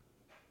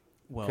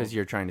well, because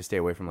you're trying to stay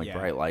away from like yeah.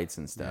 bright lights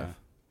and stuff. Yeah.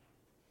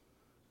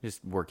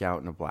 Just work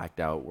out in a blacked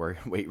out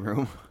weight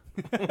room.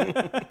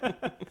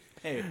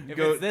 Hey, if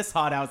Go- it's this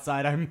hot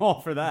outside, I'm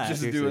all for that.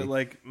 Just do seriously. it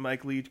like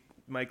Mike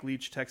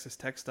Leach, Texas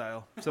Tech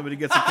style. If somebody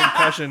gets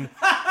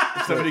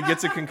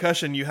a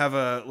concussion, you have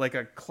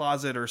a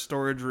closet or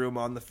storage room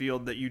on the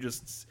field that you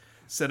just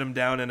set them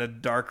down in a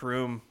dark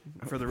room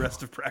for the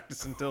rest of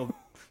practice until.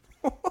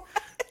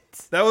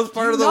 That was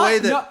part of the way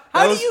that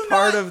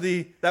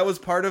that was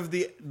part of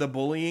the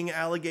bullying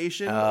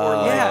allegation, or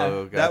like, Yeah.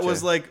 Gotcha. that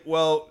was like,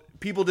 well,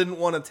 people didn't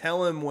want to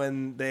tell him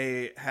when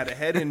they had a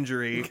head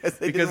injury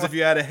because if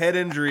you had a head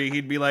injury,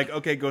 he'd be like,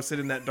 okay, go sit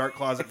in that dark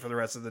closet for the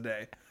rest of the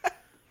day.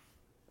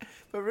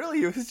 But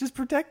really, it was just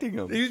protecting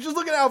him. He was just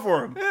looking out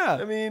for him. Yeah.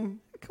 I mean,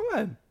 Come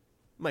on,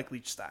 Mike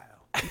Leach style.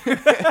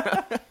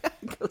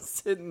 go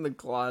sit in the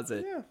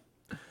closet. Yeah.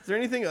 Is there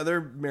anything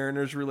other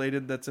Mariners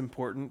related that's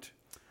important?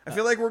 I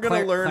feel like we're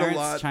going to learn Clarence a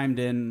lot. chimed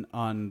in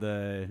on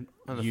the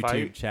On the YouTube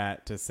fight?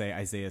 chat to say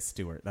Isaiah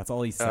Stewart. That's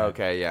all he said. Oh,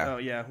 okay, yeah. Oh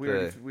yeah,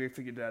 we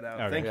figured that out.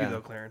 Okay. Thank Yeah. you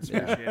though, Clarence.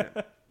 Appreciate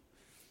it.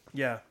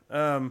 Yeah.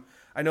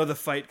 I know the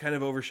fight kind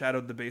of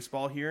overshadowed the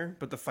baseball here,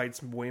 but the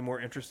fight's way more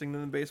interesting than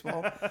the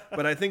baseball.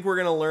 But I think we're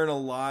going to learn a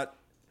lot,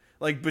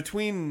 like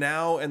between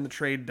now and the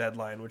trade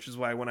deadline, which is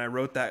why when I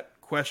wrote that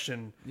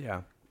question,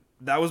 Yeah.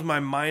 that was my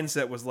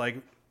mindset. Was like,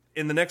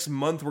 in the next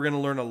month, we're going to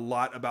learn a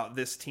lot about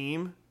this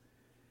team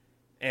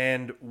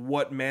and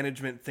what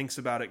management thinks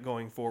about it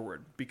going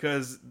forward,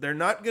 because they're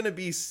not going to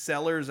be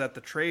sellers at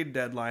the trade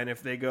deadline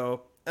if they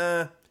go,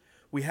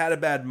 we had a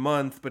bad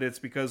month, but it's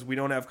because we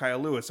don't have Kyle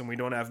Lewis and we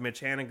don't have Mitch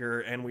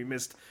Haniger and we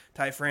missed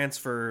Ty France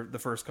for the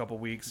first couple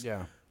weeks.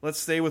 Yeah. Let's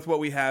stay with what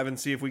we have and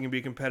see if we can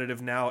be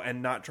competitive now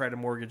and not try to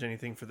mortgage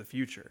anything for the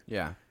future.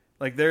 Yeah.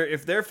 Like,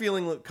 if they're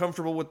feeling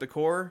comfortable with the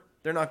core,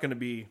 they're not going to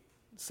be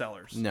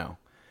sellers. No.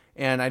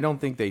 And I don't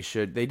think they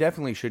should. They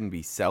definitely shouldn't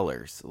be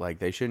sellers. Like,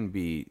 they shouldn't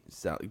be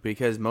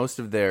because most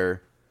of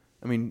their,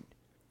 I mean,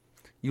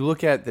 you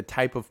look at the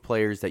type of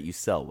players that you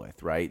sell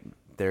with, right?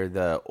 They're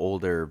the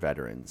older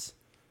veterans.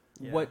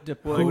 Yeah. What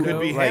Well, it Dipoto, could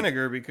be like-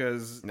 Haniger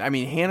because I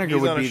mean, Haniger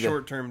he's would on a be the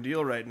short-term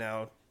deal right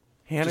now,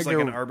 Haniger. just like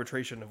an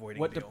arbitration avoiding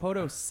what deal.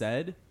 Dipoto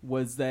said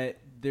was that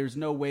there's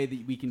no way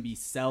that we can be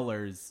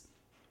sellers.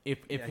 If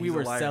Yeah, we he's a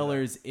were liar,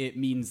 sellers, it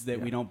means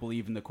that we don't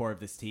believe in the core of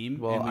this team.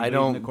 Well, and we I believe in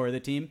don't- the core of the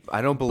team.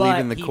 I don't believe But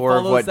in the he core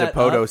of follows what that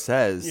Dipoto up.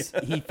 says.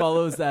 He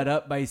follows that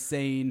up by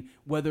saying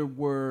whether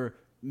we're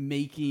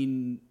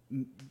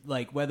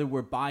whether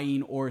we're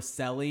buying or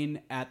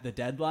selling at the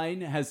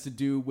deadline has to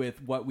do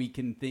with what we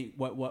can think,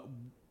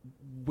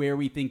 where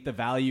we think the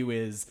value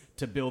is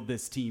to build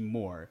this team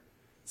more.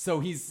 So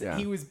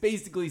he was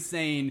basically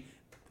saying,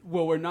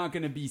 well, we're not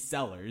going to be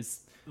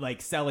sellers,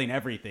 like selling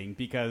everything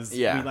because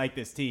we like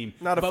this team.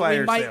 Not a but fire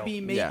we might sale.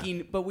 be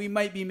making, but we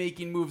might be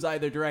making moves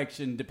either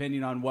direction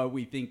depending on what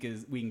we think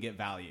is we can get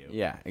value.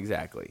 Yeah,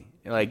 exactly.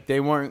 Like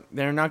they're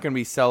not going to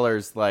be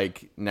sellers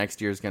like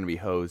next year's going to be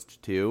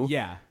hosed too.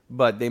 Yeah.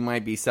 But they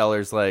might be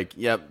sellers like,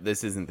 yep,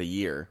 this isn't the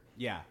year.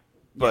 Yeah.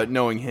 But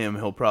knowing him,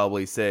 he'll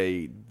probably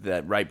say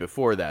that right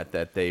before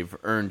that they've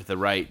earned the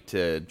right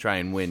to try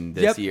and win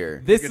this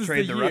year. This could is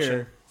trade the the year.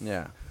 Russian.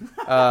 Yeah.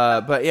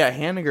 But yeah,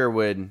 Haniger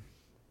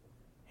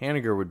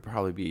would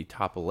probably be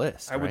top of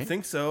list. I would right?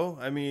 think so.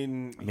 I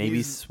mean, maybe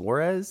he's-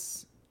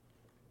 Suarez.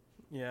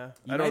 Yeah,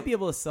 You I might don't. be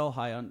able to sell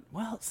high on.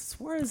 Well,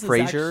 Suarez has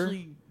Frazier?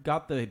 actually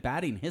got the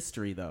batting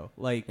history though.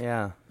 Like,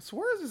 Yeah.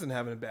 Suarez isn't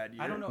having a bad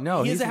year. I don't know. No,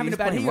 he he's- isn't having he's a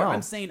bad playing year. well.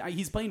 I'm saying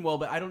he's playing well,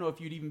 but I don't know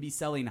if you'd even be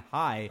selling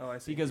high. Oh, I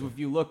see. Because if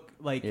you look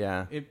like,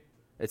 Yeah.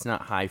 It's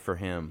not high for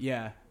him.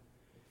 yeah,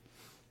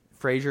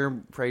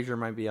 Frazier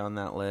might be on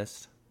that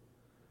list.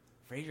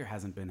 Frazier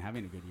hasn't been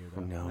having a good year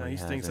though. No, No, he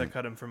stinks. I hasn't.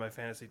 cut him for my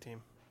fantasy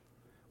team.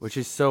 Which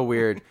is so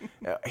weird.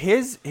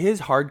 His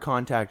hard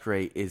contact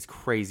rate is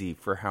crazy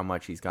for how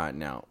much he's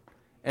gotten out.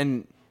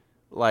 And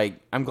like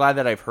I'm glad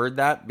that I've heard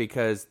that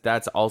because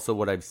that's also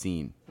what I've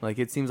seen. Like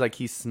it seems like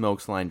he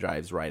smokes line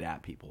drives right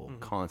at people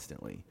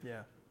constantly.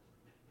 Yeah,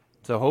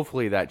 So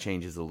hopefully that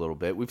changes a little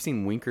bit. We've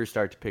seen Winker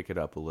start to pick it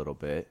up a little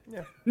bit.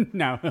 yeah.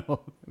 now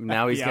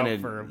Now he's be out gonna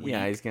for a week.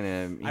 he's gonna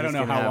I don't know he's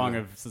gonna how have long a-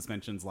 of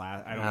suspensions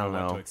last. I don't, I don't know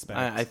what know. to expect.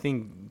 I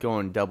think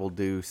going double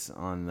deuce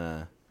on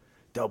the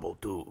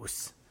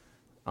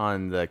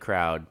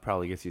crowd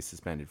probably gets you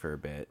suspended for a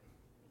bit.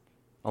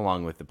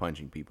 along with the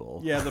punching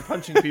people. Yeah, the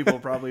punching people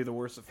probably the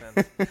worst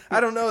offense. I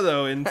don't know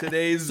though. In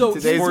today's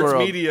sports world,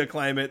 media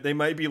climate, they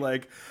might be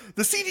like,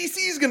 the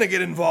CDC is going to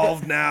get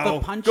involved now.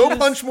 punches- Go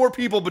punch more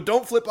people, but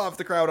don't flip off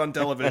the crowd on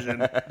television.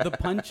 The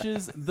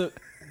punches, the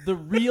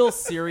real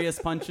serious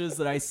punches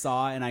that I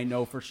saw, and I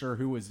know for sure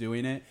who was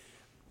doing it.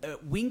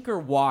 Winker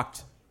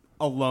walked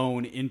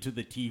alone into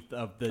the teeth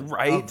of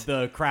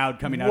the crowd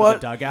coming out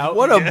of the dugout.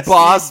 What a Yes,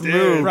 boss he did.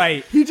 move.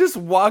 Right. He just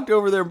walked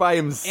over there by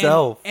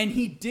himself. And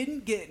he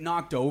didn't get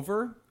knocked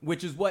over,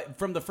 which is what,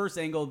 from the first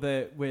angle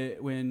that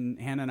when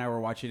Hannah and I were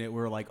watching it,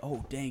 we were like,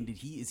 oh, dang,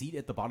 is he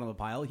at the bottom of the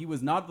pile? He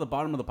was not at the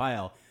bottom of the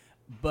pile,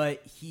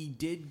 but he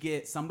did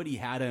get, somebody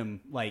had him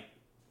like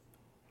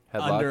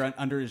Headlock.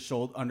 under his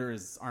shoulder, under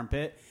his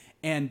armpit.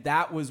 And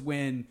that was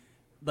when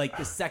like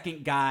the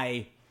second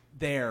guy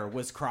there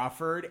was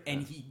Crawford,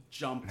 and he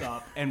jumped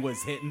up and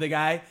was hitting the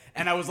guy.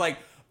 And I was like,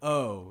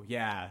 oh,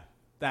 yeah,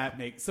 that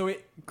makes... So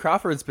it...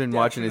 Crawford's been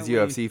watching his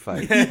Definitely. UFC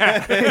fight.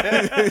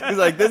 He's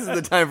like, this is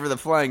the time for the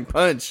flying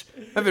punch.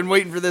 I've been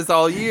waiting for this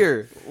all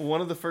year. One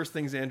of the first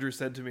things Andrew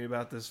said to me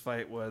about this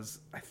fight was,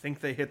 I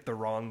think they hit the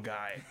wrong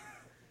guy.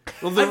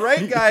 Well, the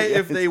right guy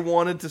if they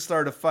wanted to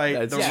start a fight,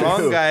 That's the true.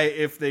 wrong guy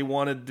if they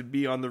wanted to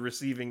be on the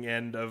receiving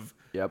end of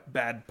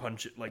bad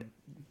punch. Like,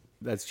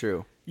 That's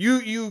true.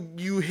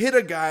 you hit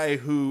a guy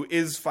who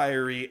is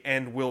fiery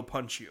and will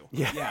punch you.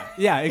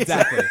 Yeah,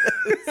 exactly.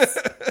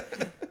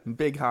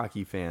 Big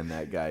hockey fan,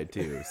 that guy,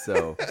 too.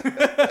 So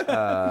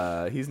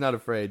he's not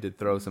afraid to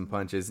throw some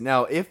punches.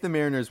 Now, if the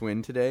Mariners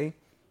win today,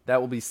 that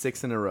will be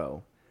 6 in a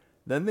row.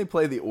 Then they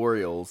play the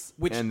Orioles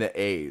and the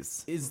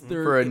A's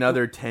for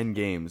another 10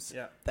 games.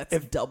 Yeah.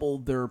 That's double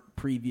their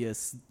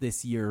previous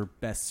this year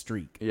best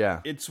streak. Yeah.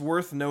 It's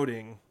worth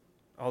noting,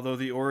 although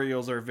the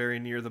Orioles are very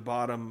near the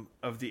bottom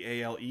of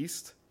the AL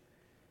East,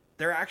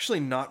 they're actually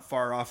not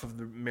far off of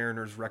the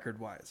Mariners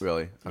record-wise.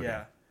 Really? Okay.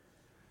 Yeah.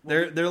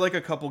 They're like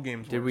a couple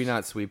games Did worse. we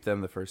not sweep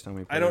them the first time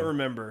we played I don't them?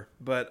 remember,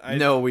 but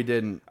No, we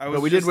didn't. I was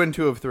But we did just- win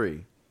 2 of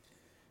 3.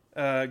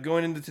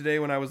 Going into today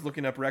when I was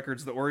looking up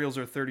records, the Orioles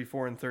are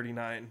 34 and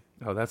 39.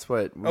 Oh, that's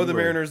what. Oh, the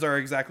Mariners are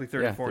exactly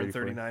 34 and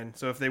 34. 39.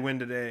 So if they win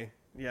today,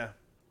 yeah.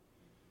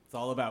 It's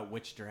all about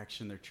which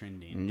direction they're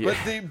trending.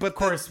 Yeah. But Of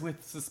course,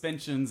 with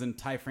suspensions and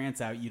Ty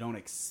France out, you don't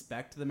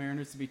expect the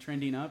Mariners to be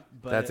trending up.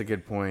 But That's a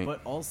good point.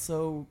 But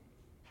also,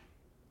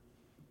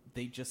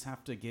 they just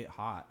have to get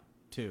hot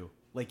too.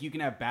 Like you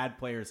can have bad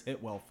players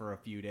hit well for a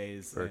few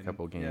days for a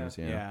couple games,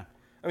 yeah.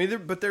 I mean,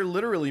 they're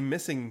literally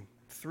missing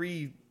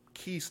 3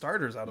 key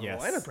starters out of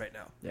Yes. the lineup right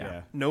now.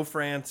 Yeah. No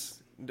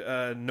France,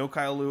 no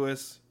Kyle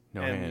Lewis,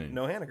 No and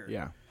no Haniger.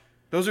 Yeah,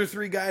 Those are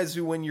 3 guys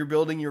who, when you're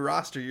building your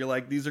roster, you're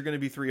like, these are going to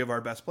be 3 of our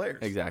best players.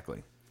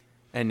 exactly.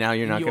 And now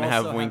you're not You going to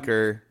have also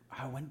Winker.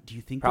 Do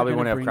you think Probably they're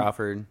won't gonna have bring-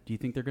 Crawford. Do you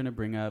think they're going to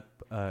bring up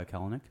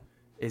Kelenic?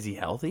 Is he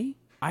healthy?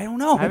 I don't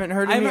know. I haven't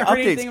heard I any haven't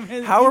heard anything of updates.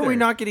 his How are either. we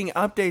not getting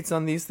updates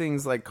on these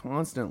things like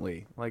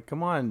constantly? Like,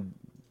 come on,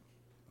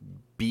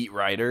 beat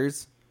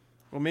writers.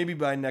 Well, maybe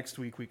by next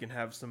week we can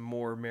have some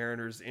more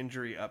Mariners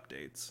injury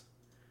updates.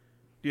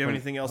 Do you have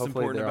anything else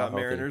Hopefully important they're all about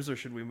healthy. Mariners, or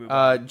should we move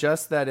on?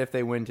 Just that if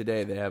they win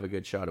today, they have a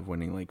good shot of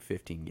winning like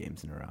 15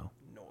 games in a row.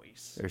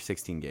 Noise. Or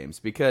 16 games.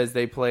 Because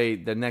they play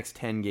the next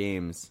 10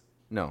 games.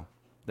 No,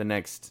 the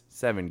next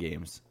 7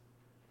 games.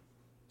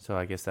 So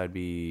I guess that'd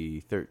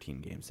be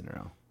 13 games in a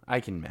row. I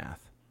can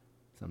math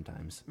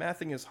sometimes.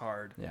 Mathing is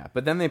hard. Yeah,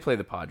 but then they play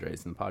the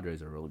Padres, and the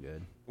Padres are real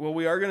good. Well,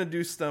 we are going to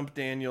do Stump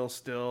Daniel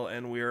still,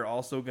 and we are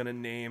also going to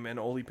name an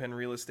Ole Penn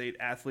Real Estate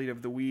Athlete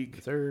of the Week.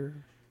 Sir.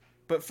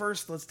 But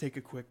first, let's take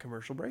a quick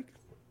commercial break.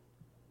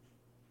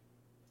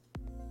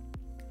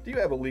 Do you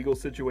have a legal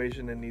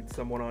situation and need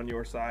someone on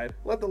your side?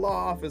 Let the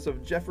law office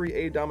of Jeffrey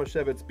A.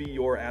 Damashevitz be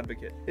your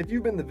advocate. If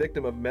you've been the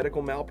victim of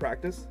medical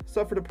malpractice,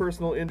 suffered a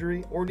personal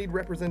injury, or need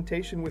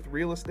representation with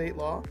real estate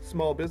law,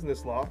 small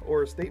business law,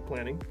 or estate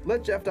planning,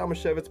 let Jeff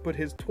Damashevitz put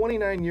his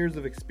 29 years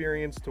of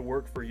experience to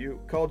work for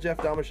you. Call Jeff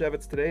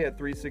Damashevitz today at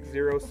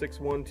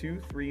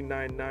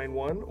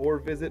 360-612-3991 or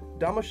visit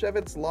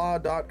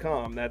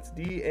damashevitzlaw.com. That's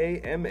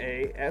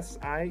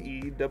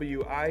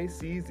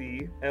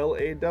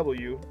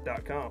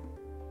DAMASIEWICZLAW.com.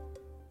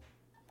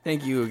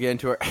 Thank you again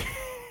to our...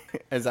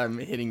 As I'm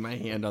hitting my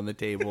hand on the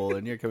table,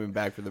 and you're coming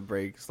back for the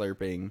break,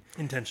 slurping.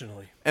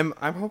 Intentionally. And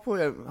I'm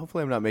hopefully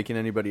I'm not making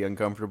anybody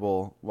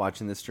uncomfortable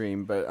watching the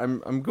stream, but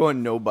I'm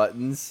going no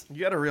buttons. You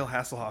got a real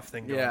Hasselhoff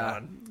thing going Yeah.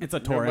 on. It's a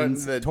but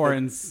Torrens the-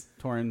 Torrens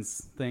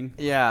thing.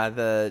 Yeah,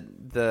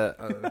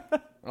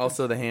 the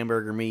also the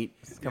hamburger meat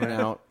is coming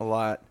out a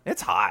lot.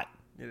 It's hot.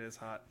 It is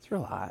hot. It's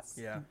real hot.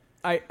 Yeah.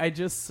 I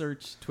just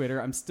searched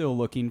Twitter. I'm still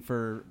looking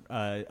for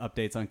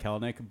updates on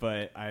Kelenic,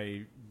 but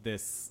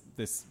this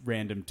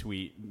random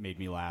tweet made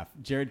me laugh.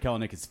 Jared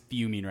Kelenic is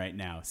fuming right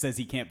now. Says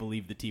he can't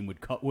believe the team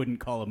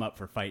wouldn't call him up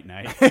for fight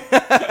night.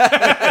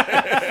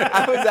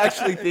 I was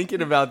actually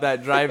thinking about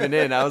that driving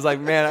in. I was like,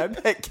 man, I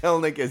bet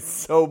Kelnick is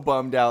so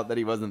bummed out that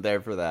he wasn't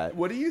there for that.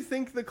 What do you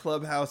think the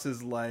clubhouse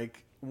is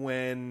like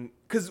when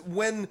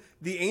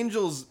the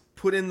Angels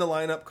put in the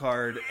lineup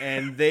card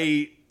and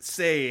they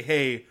say,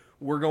 hey,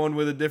 we're going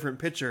with a different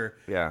pitcher.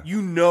 Yeah.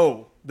 You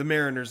know the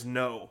Mariners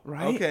know.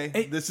 Right?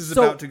 Okay, this is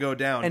So- about to go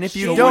down. and if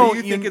you so don't, what do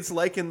you think it's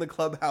like in the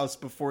clubhouse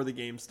before the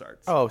game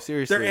starts? Oh,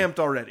 seriously. They're amped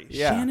already.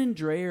 Yeah. Shannon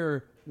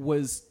Drayer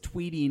was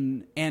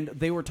tweeting, and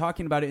they were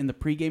talking about it in the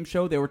pregame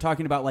show. They were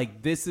talking about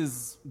like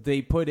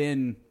they put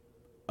in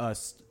a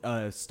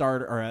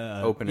start or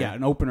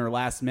an opener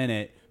last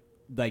minute.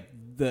 Like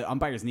the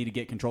umpires need to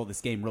get control of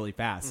this game really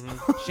fast.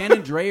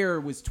 Shannon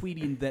Drayer was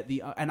tweeting that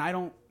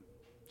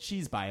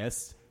she's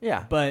biased.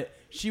 Yeah. But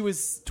she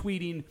was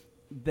tweeting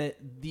that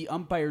the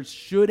umpires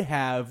should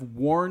have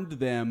warned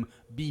them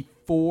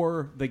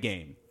before the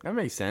game. That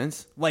makes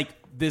sense. Like,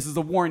 this is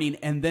a warning,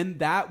 and then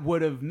that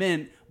would have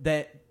meant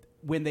that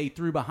when they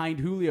threw behind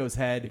Julio's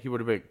head, He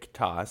would have been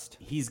tossed.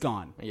 he's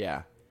gone.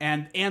 Yeah.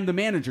 And the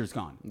manager's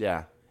gone.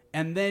 Yeah.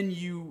 And then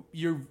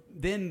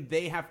then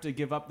they have to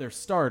give up their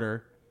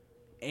starter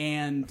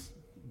and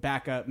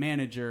backup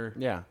manager.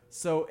 Yeah.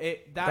 So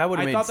That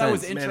would've I made thought that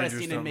was sense. Managers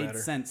interesting don't and made matter.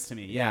 sense to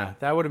me. Yeah.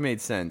 That would have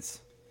made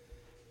sense.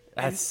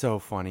 That's so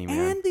funny,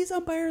 man. And these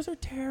umpires are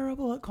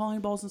terrible at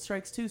calling balls and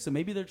strikes too, so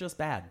maybe they're just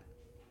bad.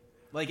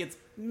 Like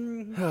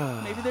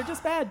maybe they're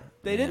just bad.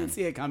 They didn't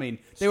see it coming.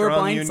 They were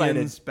Strong blindsided.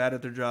 unions, bad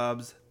at their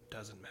jobs.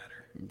 Doesn't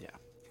matter.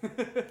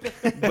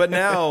 Yeah. But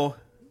now,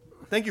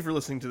 thank you for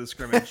listening to The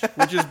Scrimmage,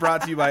 which is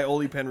brought to you by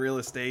Ole Penn Real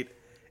Estate.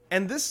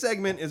 And this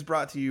segment is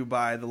brought to you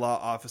by the law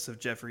office of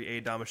Jeffrey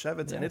A.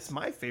 Domashevitz, and it's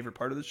my favorite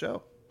part of the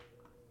show.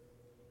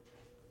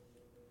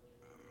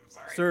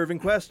 Serving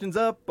questions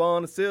up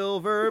on a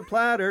silver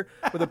platter,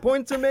 where the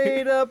points are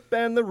made up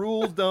and the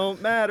rules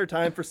don't matter.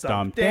 Time for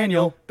Stump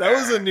Daniel. That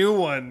was a new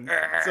one.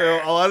 So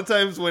a lot of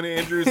times when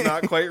Andrew's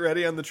not quite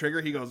ready on the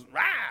trigger, he goes,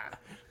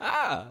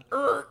 rah!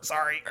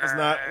 Sorry. It's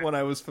not one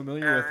I was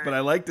familiar with, but I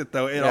liked it,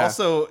 though.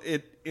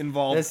 It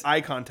involved This-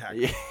 eye contact,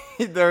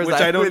 There's which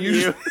that I don't with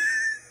usually... you.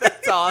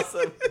 That's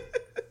awesome.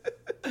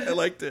 I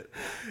liked it.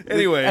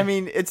 Anyway. I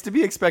mean, it's to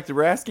be expected.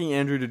 We're asking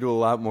Andrew to do a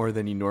lot more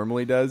than he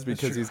normally does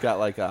because he's got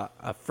like a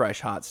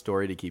fresh, hot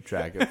story to keep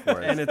track of for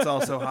us. and it's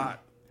also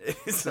hot.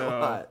 It's so- so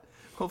hot.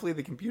 Hopefully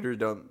the computers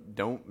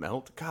don't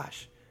melt.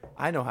 Gosh,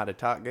 I know how to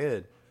talk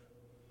good.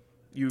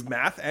 You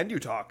math and you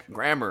talk.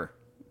 Grammar.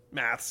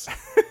 Maths.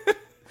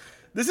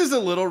 This is a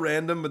little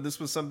random, but this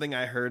was something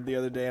I heard the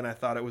other day, and I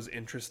thought it was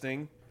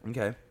interesting.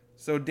 Okay.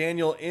 So,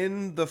 Daniel,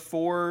 in the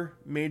 4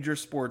 major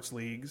sports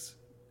leagues,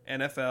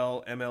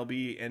 NFL,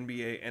 MLB,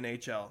 NBA,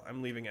 NHL,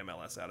 I'm leaving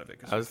MLS out of it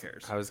because who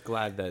cares? I was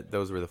glad that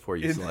those were the 4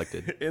 you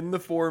selected. In the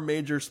 4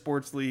 major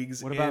sports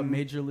leagues What about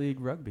Major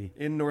League Rugby?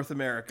 in North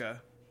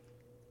America.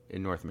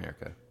 In North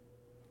America.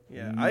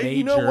 Yeah,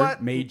 you know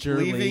what? Major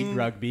League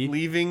Rugby.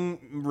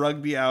 Leaving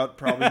rugby out,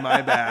 probably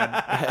my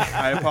bad.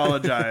 I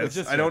apologize.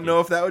 Just I don't joking. know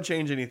if that would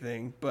change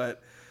anything,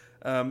 but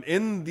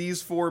in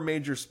these 4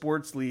 major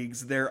sports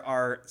leagues, there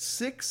are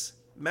 6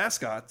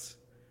 mascots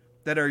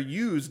that are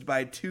used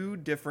by 2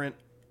 different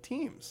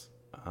teams.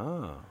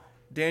 Oh.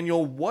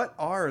 Daniel, what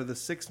are the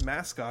 6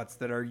 mascots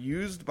that are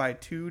used by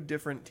 2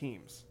 different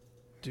teams?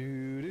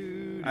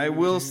 I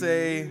will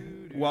say,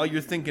 while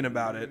you're thinking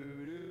about it,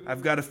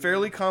 I've got a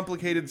fairly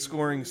complicated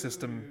scoring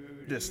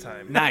system this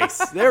time.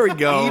 Nice. There we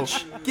go.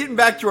 Getting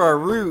back to our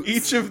roots.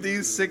 Each of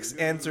these 6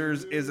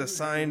 answers is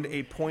assigned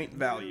a point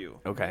value.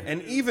 Okay.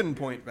 An even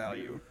point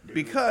value.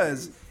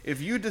 Because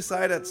if you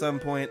decide at some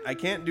point, I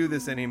can't do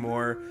this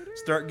anymore,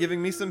 start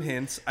giving me some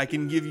hints, I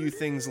can give you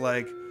things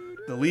like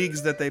the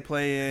leagues that they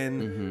play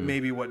in,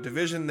 maybe what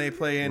division they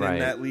play in Right.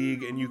 that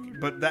league,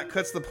 but that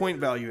cuts the point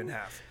value in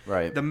half.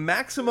 Right. The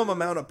maximum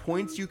amount of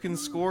points you can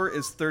score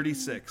is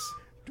 36.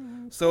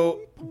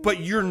 So, but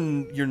you're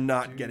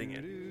not getting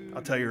it.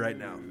 I'll tell you right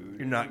now.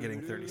 You're not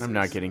getting 36. I'm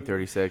not getting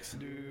 36.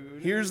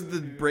 Here's the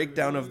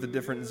breakdown of the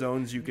different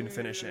zones you can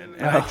finish in.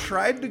 And I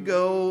tried to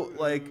go,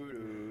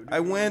 I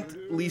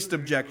went least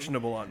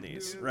objectionable on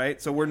these,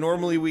 right? So where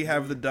normally we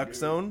have the duck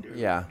zone,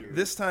 Yeah.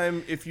 this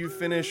time if you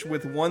finish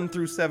with 1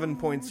 through 7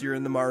 points, you're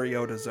in the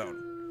Mariota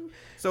zone.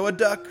 So a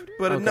duck,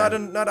 but Okay. not a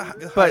But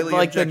highly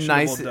like the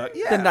objectionable duck.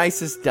 Yeah. the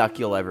nicest duck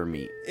you'll ever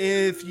meet.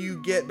 If you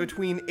get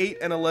between 8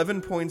 and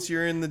 11 points,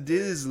 you're in the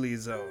Disley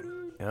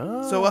zone.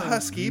 Oh. So a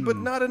husky, but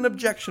not an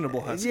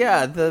objectionable husky.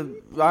 Yeah,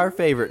 our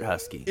favorite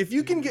husky. If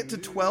you can get to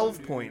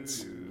 12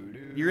 points,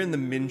 you're in the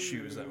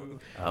Minshew zone.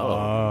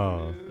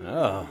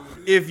 Oh.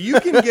 If you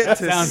can get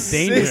to Sounds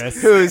 6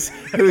 dangerous.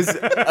 Who's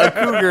a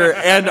cougar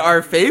and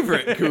our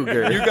favorite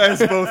cougar. You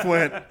guys both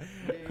went.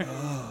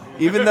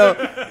 Even though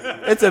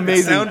it's It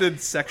amazing.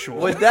 sounded sexual.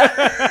 What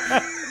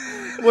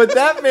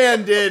that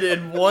man did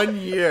in 1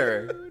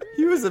 year.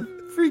 He was a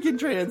freaking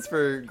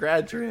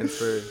grad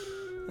transfer.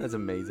 That's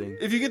amazing.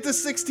 If you get to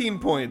 16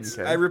 points,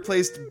 Okay. I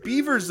replaced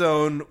Beaver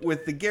Zone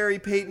with the Gary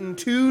Payton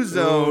 2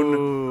 zone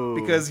Ooh.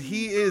 because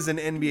he is an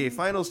NBA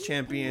Finals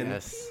champion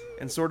Yes.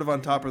 and sort of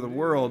on top of the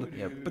world.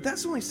 Yep. But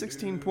that's only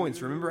 16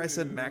 points. Remember I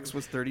said max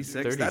was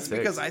 36? That's 36.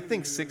 because I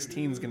think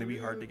 16 is going to be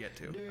hard to get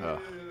to. Ugh.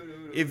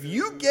 If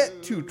you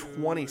get to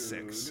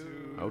 26,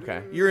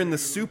 Okay. You're in the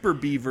Super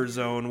Beaver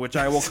zone, which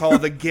I will call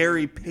the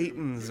Gary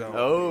Payton zone.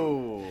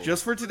 Oh.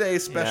 Just for today,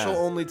 special Yeah.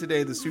 only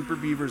today, the Super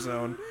Beaver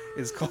zone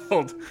is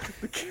called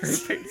the Gary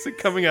Payton.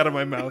 It's coming out of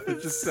my mouth.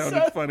 It just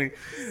sounded funny.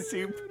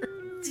 Super.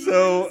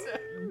 So,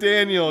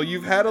 Daniel,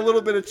 you've had a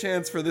little bit of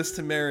chance for this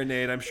to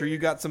marinate. I'm sure you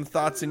got some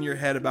thoughts in your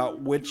head about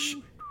which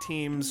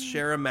teams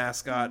share a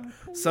mascot.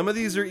 Some of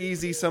these are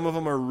easy, some of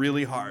them are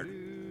really hard.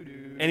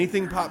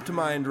 Anything pop to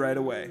mind right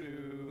away?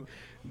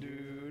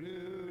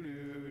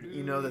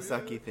 You know, the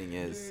sucky thing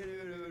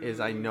is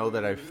I know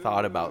that I've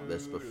thought about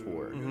this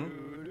before.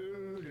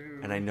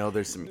 And I know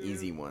there's some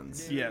easy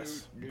ones.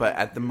 Yes. But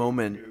at the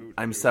moment,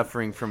 I'm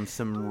suffering from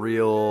some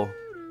real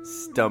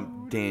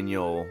Stump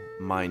Daniel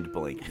mind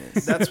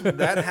blankness.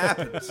 That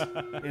happens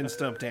in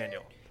Stump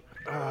Daniel.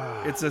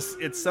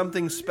 It's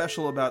something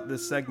special about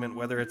this segment,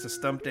 whether it's a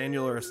Stump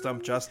Daniel or a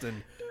Stump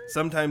Justin.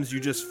 Sometimes you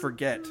just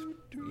forget.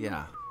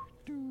 Yeah.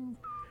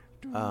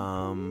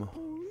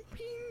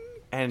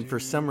 And for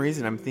some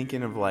reason, I'm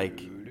thinking of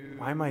like,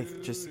 why am I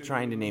just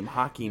trying to name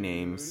hockey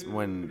names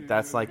when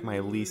that's like my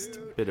least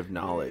bit of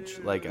knowledge?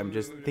 Like, I'm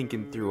just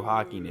thinking through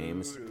hockey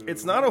names.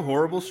 It's not a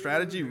horrible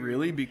strategy,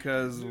 really,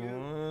 because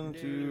 1,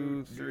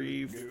 2,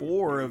 3,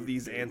 4 of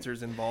these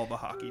answers involve a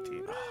hockey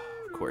team.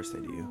 Of course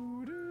they do.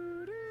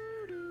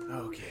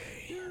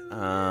 Okay.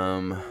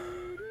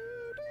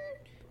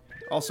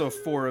 Also,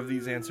 4 of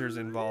these answers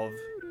involve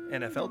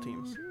NFL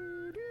teams.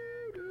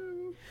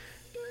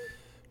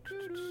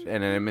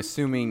 And I'm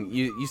assuming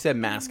you said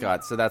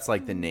mascot, so that's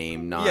like the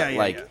name, not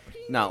Yeah.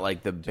 not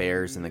like the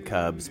Bears and the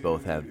Cubs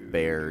both have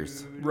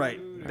bears. Right.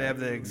 They have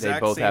the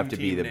exact They both same have to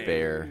be team the name.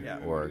 bear Yeah.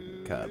 or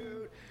cub.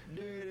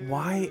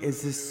 Why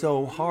is this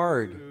so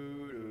hard?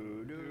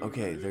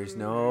 Okay, there's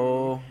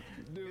no.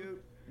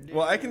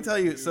 Well, I can tell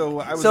you.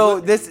 So I was. So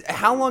this,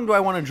 how long do I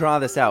want to draw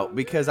this out?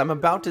 Because I'm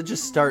about to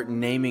just start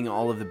naming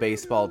all of the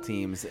baseball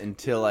teams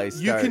until I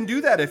start. You can do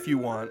that if you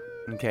want.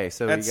 Okay,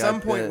 so At we got some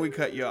point, the- we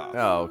cut you off.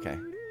 Oh, okay.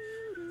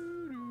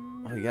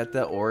 Well, you got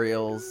the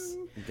Orioles.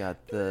 You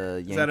got the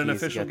Yankees. that an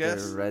official you got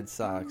guess? the Red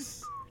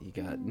Sox. You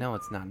got no,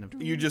 it's not.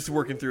 You just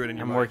working through it in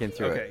your I'm mind. working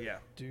through okay, it.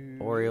 yeah.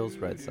 Orioles,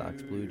 Red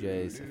Sox, Blue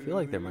Jays. I feel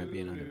like there might be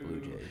another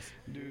Blue Jays.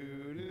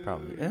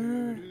 Probably.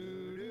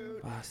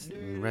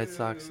 Boston, Red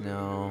Sox,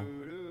 no.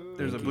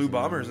 There's a Yankees, Blue no.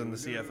 Bombers in the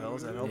CFL.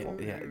 Is that helpful?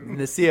 Yeah,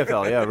 the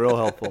CFL, yeah, real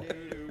helpful.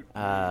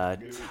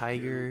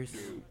 Tigers.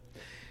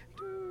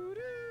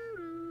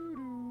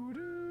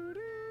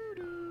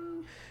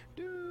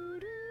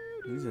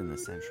 Who's in the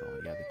Central?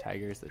 You got the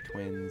Tigers, the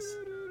Twins,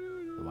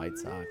 the White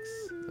Sox,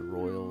 the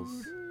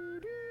Royals.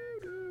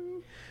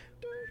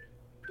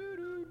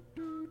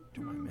 Who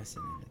am I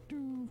missing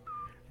in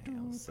the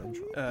AL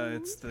Central?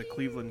 It's the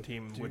Cleveland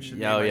team, which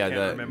Yeah, name I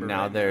can't remember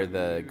now right they're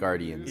the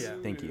Guardians. Yeah.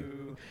 Thank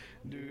you.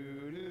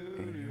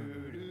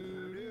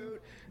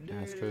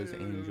 Astros,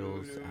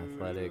 Angels,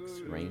 Athletics,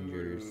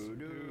 Rangers.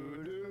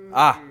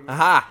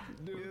 Aha!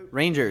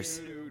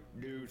 Rangers.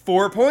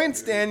 4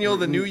 points, Daniel.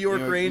 The New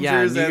York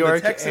Rangers New and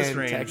York the Texas and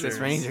Rangers. Texas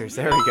Rangers.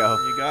 There we go.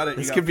 You got it.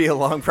 This You could got be a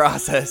long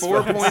process.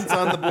 4 folks. points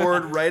on the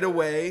board right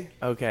away.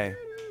 Okay.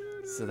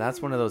 So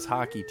that's one of those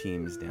hockey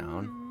teams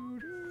down.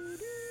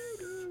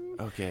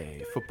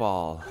 Okay,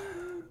 football.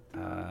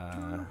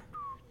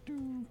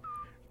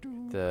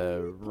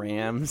 The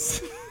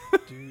Rams.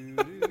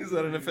 Is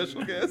that an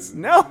official guess?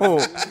 No.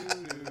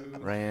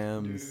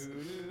 Rams,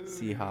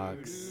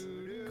 Seahawks,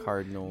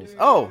 Cardinals.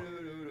 Oh,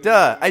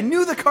 duh. I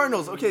knew the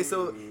Cardinals. Okay,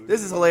 so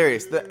this is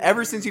hilarious.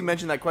 Ever since you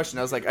mentioned that question,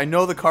 I was like, I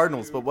know the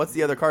Cardinals, but what's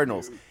the other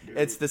Cardinals?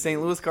 It's the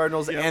St. Louis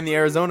Cardinals and the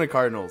Arizona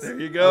Cardinals. There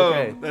you go.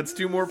 Okay. That's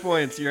 2 more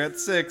points. You're at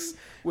 6,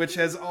 which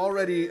has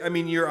already. I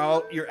mean, you're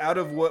out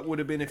of what would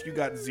have been if you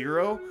got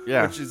 0,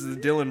 Yeah. which is the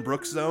Dylan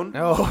Brooks zone.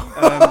 Oh.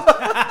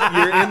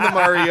 You're in the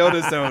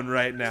Mariota zone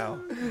right now.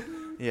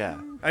 Yeah.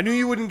 I knew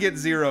you wouldn't get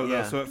 0 though,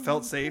 Yeah. so it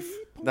felt safe.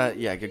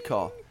 Yeah, good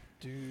call.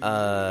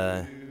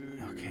 Okay.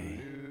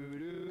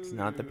 It's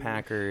not the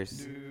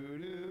Packers.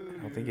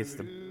 I don't think it's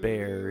the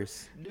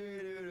Bears.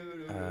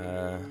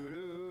 I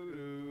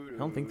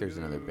don't think there's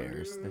another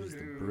Bears. There's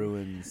the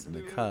Bruins and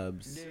the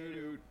Cubs.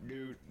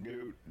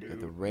 Got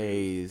the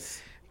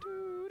Rays.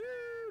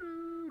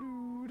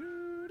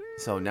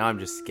 So now I'm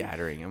just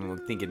scattering. I'm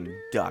thinking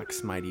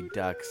Ducks, Mighty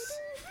Ducks,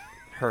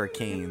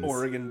 Hurricanes.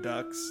 Oregon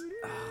Ducks.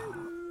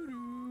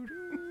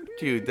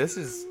 Dude, this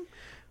is...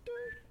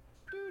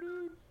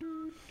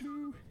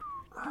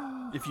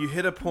 If you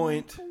hit a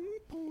point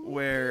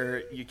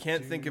where you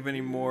can't think of any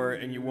more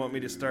and you want me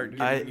to start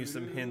giving you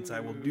some hints, I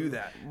will do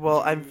that.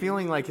 Well, I'm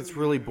feeling like it's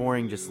really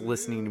boring just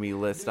listening to me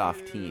list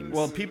off teams.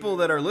 Well, people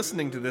that are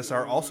listening to this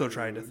are also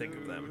trying to think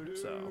of them,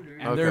 so...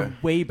 And Okay. they're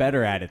way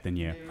better at it than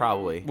you.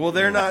 probably. Well,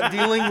 they're not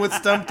dealing with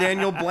Stump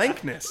Daniel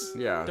blankness.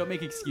 Yeah. Don't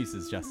make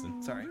excuses,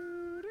 Justin. Sorry.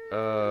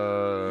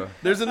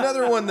 There's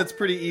another one that's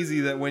pretty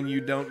easy that when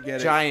you don't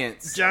get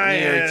Giants.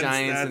 Giants, New York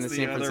Giants that's and the the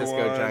San other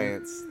Francisco one.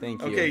 Giants.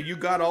 Thank it. you. Okay, you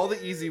got all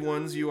the easy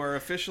ones. You are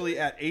officially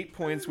at 8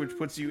 points, which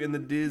puts you in the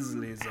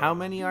Disney zone. How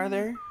many are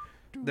there?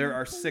 There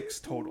are 6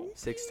 total.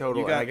 6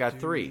 total. You got- and I got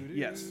 3.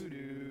 Yes.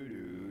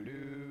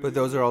 But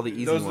those are all the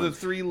easy Those ones. are the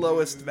 3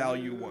 lowest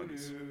value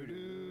ones.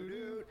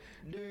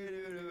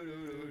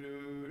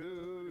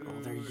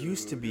 Well, there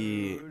used to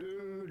be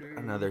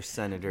another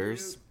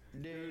Senators.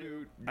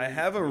 I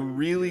have a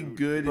really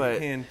good But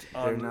hint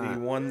they're on not the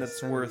one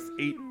that's worth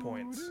 8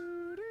 points.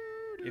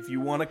 If you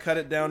want to cut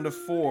it down to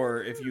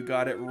 4, if you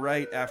got it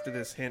right after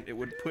this hint, it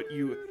would put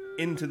you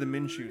into the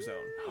Minshew zone.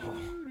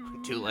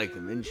 I do like the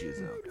Minshew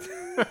zone.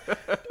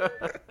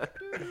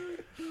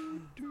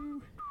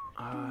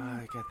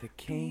 I got the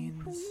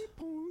Canes,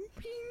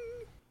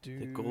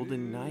 the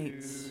Golden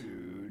Knights.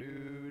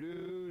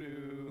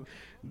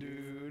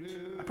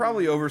 I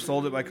probably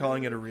oversold it by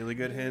calling it a really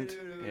good hint.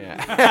 Yeah.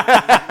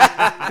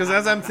 Because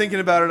as I'm thinking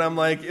about it, I'm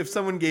like, if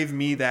someone gave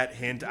me that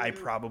hint, I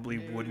probably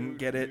wouldn't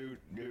get it.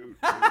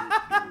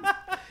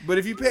 But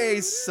if you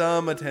pay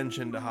some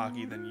attention to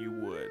hockey, then you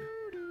would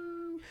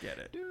get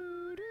it.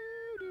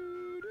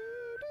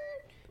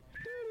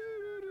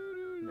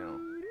 No.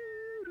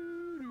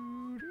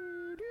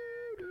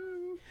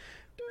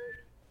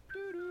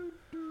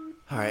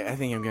 All right, I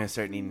think I'm gonna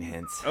start needing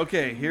hints.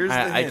 Okay, here's the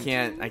I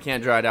hint.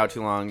 can't draw it out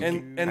too long.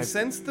 And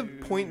since the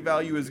point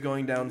value is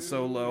going down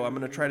so low, I'm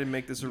going to try to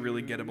make this a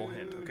really gettable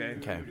hint, okay?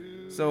 Okay.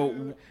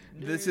 So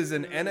this is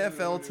an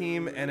NFL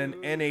team and an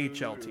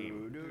NHL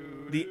team.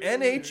 The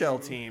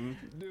NHL team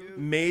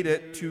made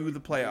it to the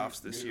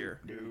playoffs this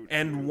year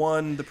and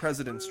won the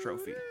President's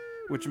Trophy,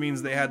 which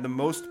means they had the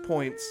most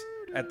points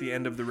at the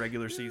end of the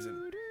regular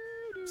season.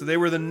 So they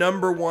were the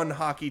number 1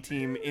 hockey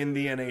team in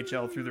the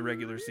NHL through the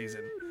regular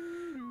season.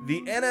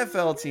 The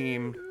NFL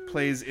team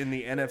plays in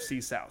the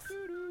NFC South.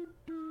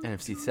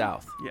 NFC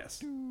South.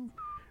 Yes.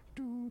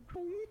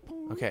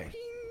 Okay.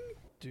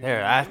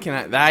 There, I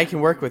can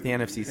work with the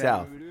NFC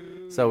South.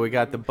 So we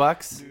got the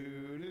Bucks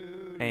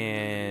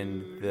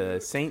and the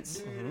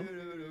Saints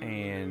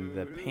and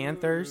the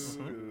Panthers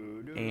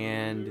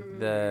and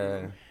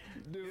the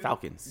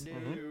Falcons.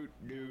 I'm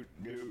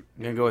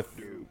gonna go with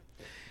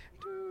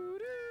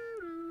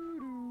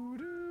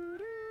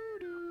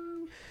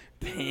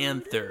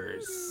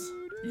Panthers.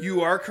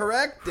 You are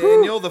correct,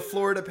 Daniel. The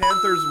Florida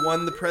Panthers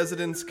won the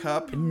President's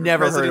Cup,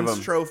 Never heard of President's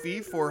them. Trophy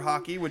for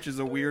hockey, which is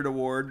a weird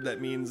award that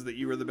means that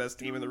you were the best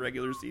team in the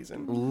regular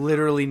season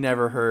Literally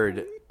never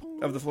heard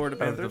of the Florida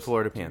of Panthers. the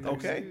Florida Panthers.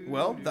 Okay,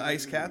 well, the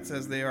Ice Cats,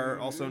 as they are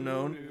also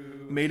known,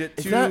 made it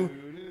to.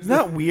 Isn't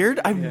that weird?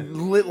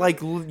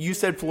 You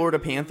said Florida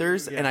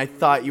Panthers, and I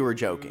thought you were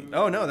joking.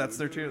 Oh no, that's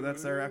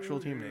their actual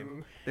team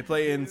name. They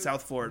play in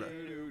South Florida.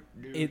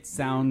 It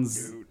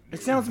sounds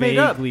Made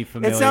up. vaguely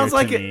familiar It sounds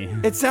like to me.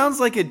 It sounds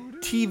like a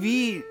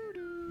TV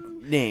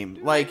name.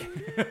 Like,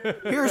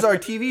 here's our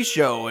TV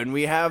show, and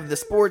we have the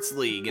sports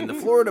league, and the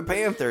Florida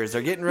Panthers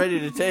are getting ready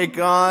to take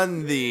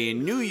on the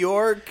New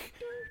York.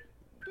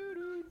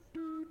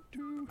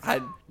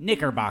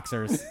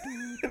 Knickerboxers.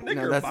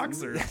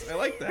 Knickerboxers. I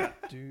like that.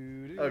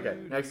 Okay,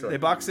 next They one.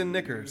 box in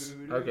knickers.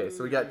 Okay,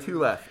 so we got 2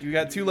 left. You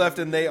got 2 left,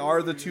 and they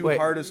are the 2 Wait.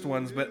 hardest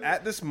ones. But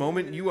at this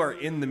moment, you are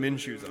in the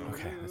Minshew zone.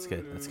 Okay, that's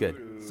good. That's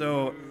good.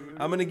 So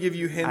I'm gonna give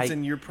you hints, I-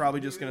 and you're probably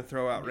just gonna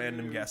throw out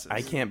random guesses.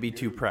 I can't be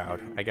too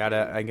proud. I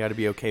gotta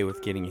be okay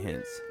with getting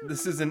hints.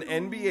 This is an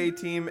NBA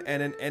team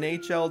and an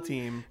NHL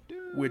team,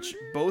 which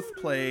both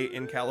play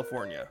in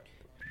California.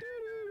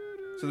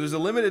 So there's a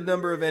limited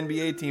number of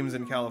NBA teams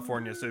in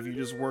California. So if you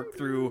just work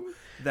through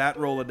that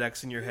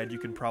Rolodex in your head, you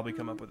can probably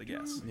come up with a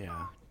guess.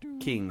 Yeah,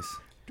 Kings.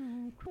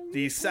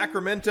 The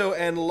Sacramento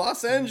and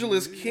Los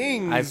Angeles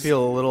Kings. I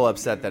feel a little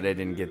upset that I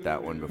didn't get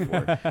that one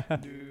before.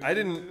 I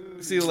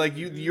didn't see like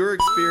your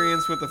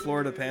experience with the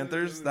Florida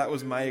Panthers. That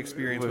was my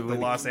experience with the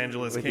Los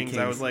Angeles with the Kings.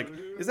 I Kings. was like,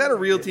 is that a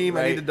real team?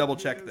 I Right. need to double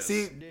check this.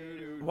 See,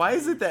 why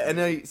is it that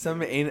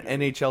some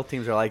NHL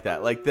teams are like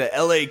that? Like the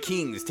LA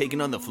Kings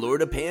taking on the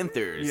Florida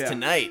Panthers Yeah.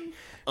 tonight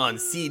on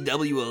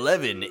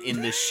CW11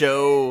 in the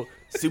show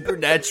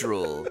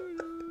Supernatural.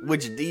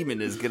 Which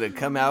demon is going to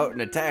come out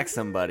and attack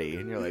somebody?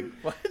 And you're like,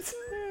 what?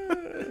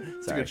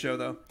 It's a good show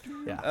though.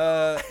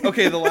 Yeah.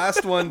 Okay, the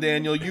last one,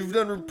 Daniel. You've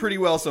done pretty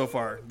well so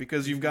far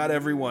because you've got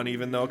everyone,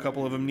 even though a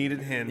couple of them needed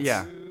hints.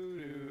 Yeah.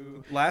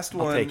 Last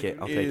one take it.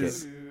 I'll take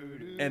is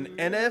an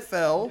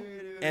NFL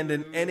and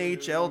an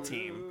NHL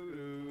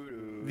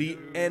team. The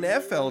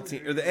NFL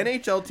team or the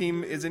NHL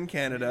team is in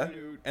Canada,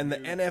 and the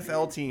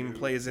NFL team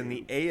plays in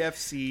the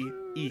AFC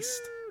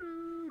East.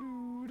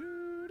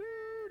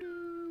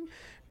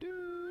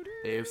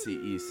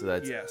 AFC East, so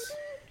that's Yes.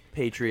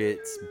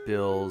 Patriots,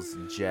 Bills,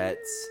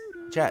 Jets.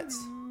 Jets.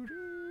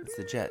 It's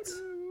the Jets.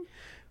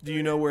 Do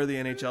you know where the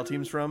NHL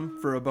team's from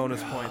for a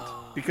bonus point?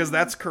 Because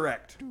that's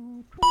correct.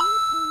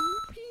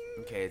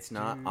 Okay, it's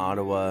not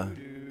Ottawa.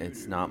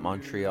 It's not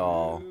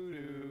Montreal.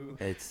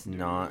 It's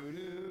not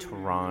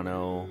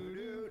Toronto.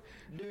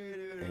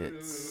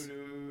 It's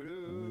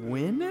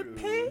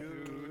Winnipeg?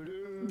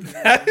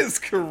 That is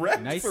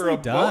correct Nicely for a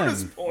done.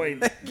 bonus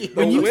point.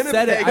 When you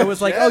said it, I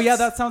was like, "Oh yeah,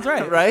 that sounds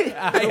right." Right?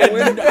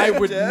 I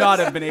would not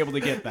have been able to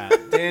get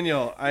that.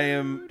 Daniel,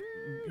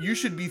 you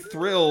should be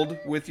thrilled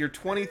with your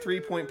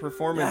 23-point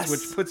performance, Yes.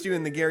 which puts you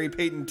in the Gary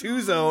Payton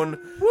 2 zone,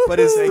 but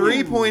is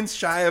 3 points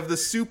shy of the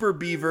Super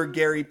Beaver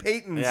Gary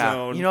Payton Yeah.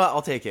 zone. You know what?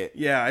 I'll take it.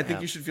 Yeah, I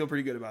think you should feel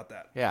pretty good about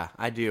that. Yeah,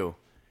 I do.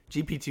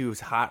 GP2 is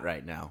hot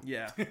right now.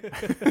 Yeah.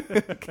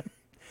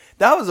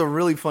 That was a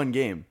really fun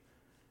game.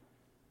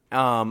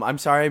 I'm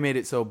sorry I made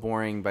it so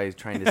boring by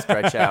trying to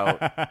stretch out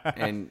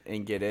and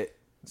get it.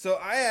 So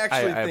I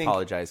actually I think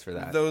apologize for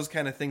that. those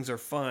kind of things are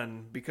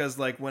fun because,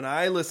 like, when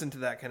I listen to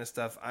that kind of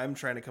stuff, I'm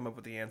trying to come up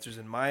with the answers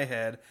in my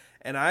head,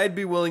 and I'd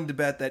be willing to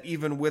bet that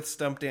even with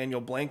Stump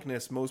Daniel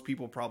blankness, most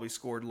people probably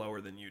scored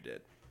lower than you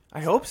did. I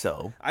hope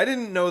so. I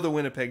didn't know the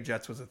Winnipeg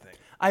Jets was a thing.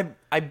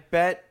 I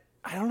bet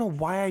I don't know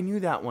why I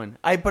knew that one.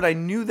 But I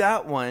knew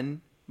that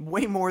one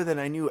way more than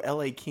I knew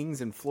LA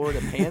Kings and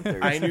Florida Panthers.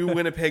 I knew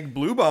Winnipeg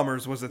Blue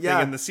Bombers was a thing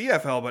Yeah. in the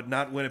CFL, but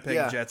not Winnipeg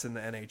Yeah. Jets in the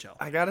NHL.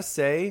 I gotta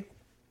say,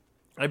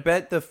 I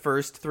bet the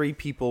first 3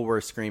 people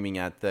were screaming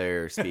at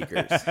their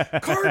speakers.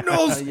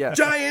 Cardinals, Yeah.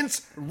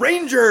 Giants,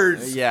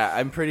 Rangers. Yeah,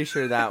 I'm pretty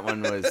sure that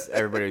one was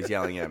everybody was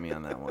yelling at me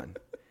on that one.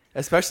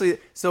 Especially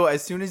so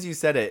as soon as you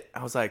said it,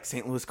 I was like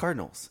St. Louis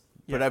Cardinals.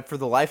 But for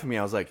the life of me,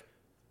 I was like,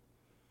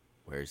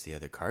 where's the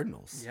other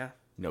Cardinals? Yeah,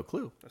 No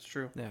clue. that's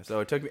true. Yeah, so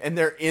it took me, and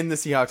they're in the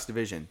Seahawks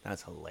division.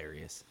 That's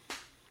hilarious.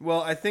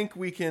 Well, I think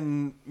we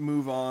can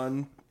move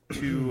on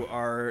to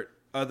our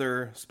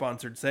other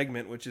sponsored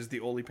segment, which is the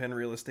Ole Penn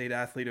Real Estate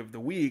Athlete of the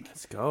Week.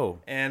 Let's go.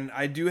 And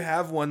I do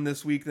have one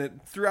this week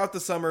that throughout the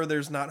summer,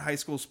 there's not high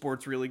school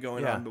sports really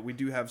going Yeah. on, but we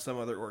do have some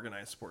other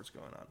organized sports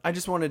going on. I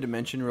just wanted to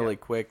mention really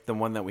quick the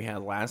one that we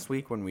had last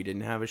week when we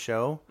didn't have a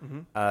show.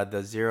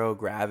 The zero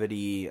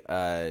gravity,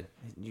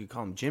 you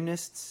call them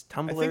gymnasts, I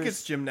tumblers. think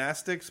it's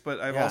gymnastics, but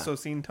I've Yeah. also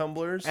seen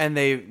tumblers. And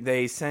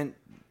they sent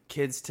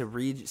kids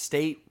to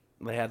state.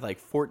 They had like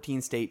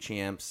 14 state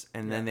champs,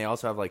 and then they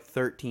also have like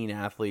 13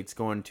 athletes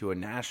going to a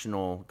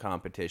national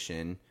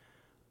competition.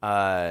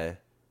 And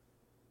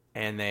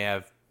they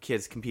have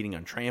kids competing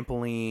on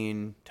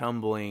trampoline,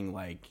 tumbling,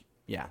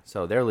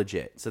 so they're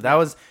legit. So that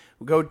was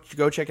go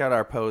check out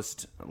our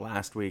post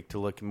last week to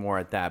look more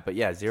at that. But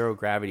yeah, zero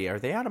gravity. Are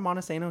they out of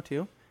Montesano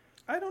too?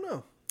 I don't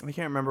know. I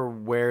can't remember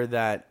where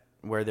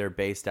they're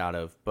based out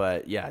of,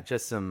 but yeah,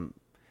 just some.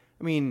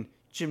 I mean,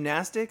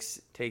 gymnastics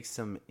takes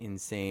some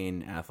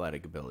insane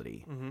athletic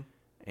ability,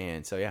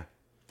 and so yeah,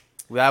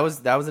 that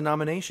was a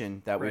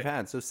nomination that we've Right.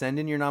 had. So send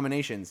in your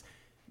nominations.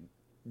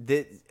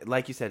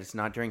 Like you said, it's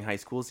not during high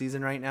school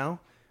season right now,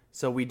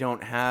 so we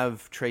don't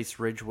have Trace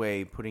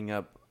Ridgeway putting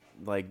up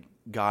like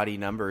gaudy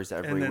numbers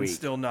every And then week.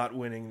 still not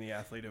winning the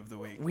Athlete of the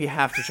Week. We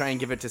have to try and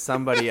give it to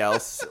somebody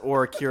else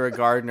or Kira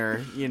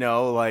Gardner.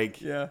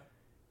 Yeah.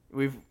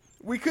 we've.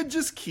 We could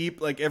just keep,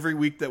 like, every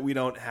week that we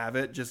don't have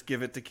it, just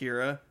give it to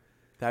Kira.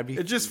 That'd be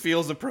It just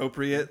feels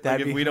appropriate.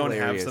 That'd Like, if be we don't have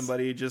hilarious.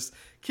 somebody, just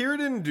Kira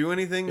didn't do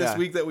anything this Yeah.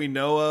 week that we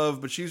know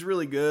of, but she's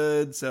really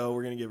good, so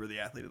we're gonna give her the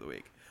Athlete of the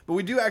Week. But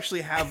we do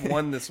actually have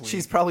one this week.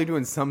 She's probably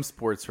doing some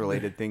sports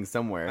related things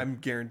somewhere. I'm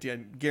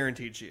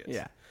guaranteed she is.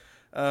 Yeah.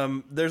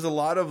 There's a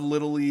lot of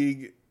Little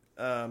League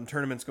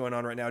tournaments going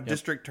on right now,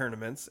 district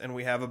tournaments, and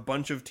we have a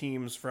bunch of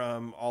teams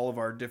from all of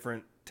our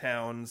different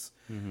towns.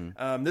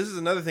 This is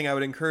another thing I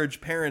would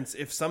encourage parents: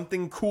 if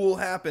something cool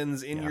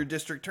happens in your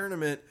district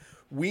tournament,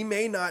 we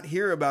may not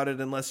hear about it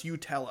unless you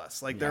tell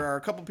us. Like, there are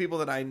a couple people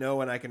that I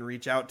know and I can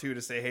reach out to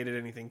say, hey, did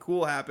anything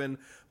cool happen?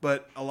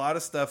 But a lot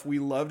of stuff, we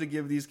love to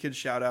give these kids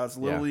shout outs.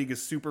 Little League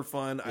is super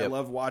fun. I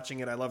love watching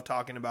it. I love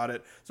talking about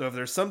it. So if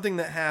there's something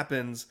that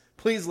happens,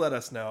 please let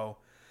us know.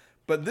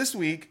 But this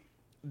week,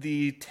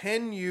 the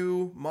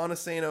 10U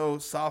Montesano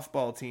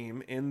softball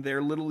team in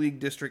their Little League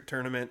district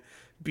tournament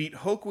beat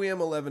Hoquiam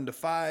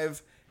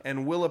 11-5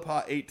 and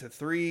Willapa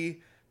 8-3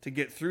 to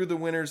get through the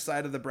winner's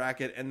side of the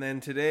bracket. And then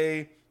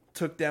today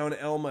took down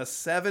Elma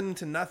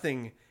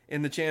 7-0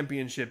 in the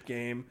championship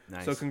game.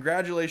 Nice. So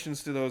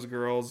congratulations to those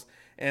girls.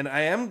 And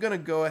I am going to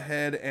go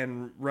ahead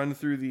and run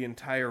through the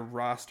entire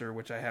roster,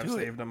 which I have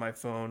saved on my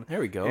phone. There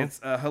we go. It's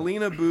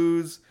Helena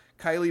Booz,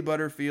 Kylie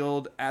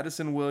Butterfield,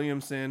 Addison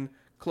Williamson,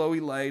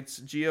 Chloe Lights,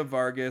 Gia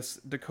Vargas,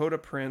 Dakota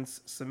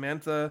Prince,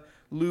 Samantha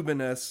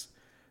Lubinus,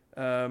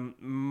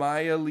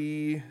 Maya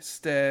Lee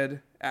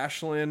Stead,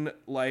 Ashlyn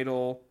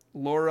Lytle,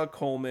 Laura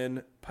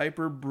Coleman,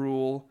 Piper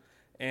Brule,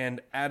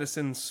 and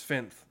Addison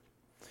Svinth.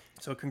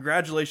 So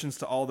congratulations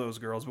to all those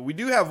girls. But we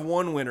do have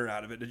one winner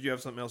out of it. Did you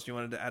have something else you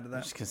wanted to add to I that?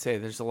 was just gonna say,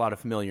 there's a lot of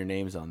familiar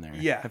names on there.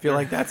 Yeah. I feel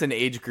like that's an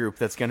age group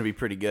that's gonna be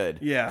pretty good.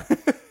 Yeah.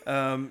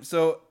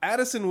 So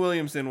Addison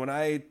Williamson, when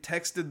I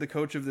texted the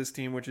coach of this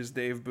team, which is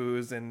Dave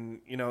Booz,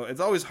 and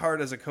it's always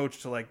hard as a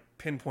coach to like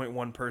pinpoint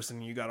one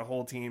person. You got a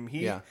whole team.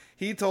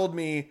 He told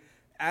me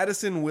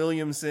Addison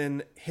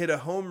Williamson hit a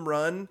home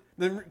run.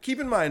 Then keep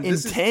in mind, In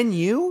this is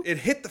 10U, it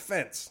hit the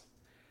fence.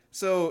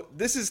 So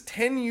this is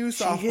 10U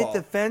softball. she hit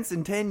the fence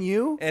in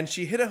 10U. and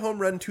she hit a home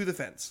run to the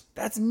fence.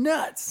 That's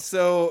nuts.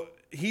 So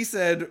he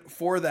said,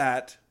 for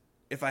that,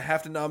 if I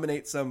have to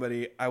nominate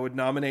somebody, I would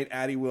nominate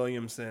Addie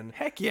Williamson.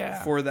 Heck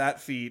yeah. For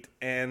that feat.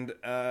 And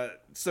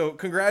so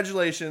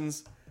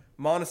congratulations,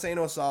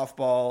 Montesano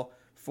softball,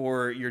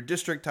 for your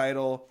district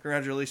title.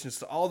 Congratulations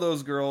to all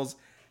those girls.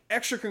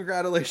 extra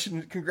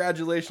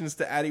congratulations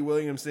to Addie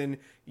Williamson.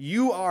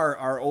 You are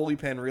our Ole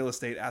Penn Real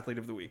Estate Athlete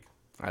of the Week.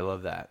 I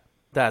love that.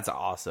 That's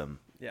awesome.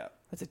 Yeah.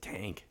 That's a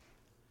tank.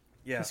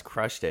 Yeah. He's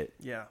crushed it.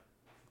 Yeah.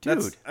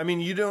 Dude. I mean,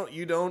 you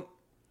don't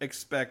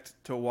expect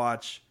to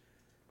watch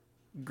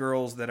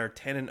girls that are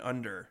 10 and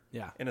under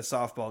in a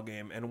softball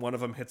game, and one of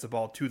them hits a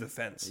ball to the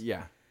fence.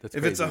 Yeah. That's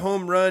If crazy. it's a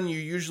home run, you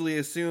usually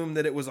assume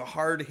that it was a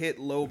hard hit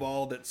low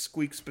ball that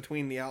squeaks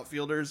between the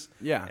outfielders.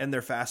 Yeah. And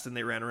they're fast and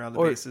they ran around the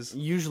or bases.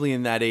 usually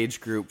in that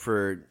age group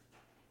for,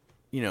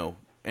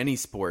 any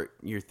sport,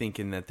 you're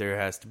thinking that there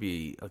has to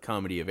be a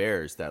comedy of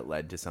errors that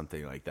led to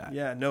something like that.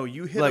 Yeah, no,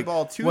 you hit a Like,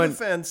 ball to the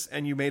fence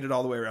and you made it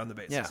all the way around the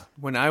bases. Yeah.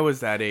 When I was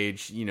that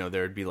age,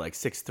 there'd be like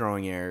 6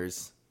 throwing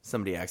errors.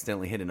 Somebody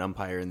accidentally hit an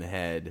umpire in the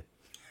head,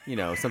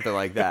 something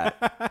like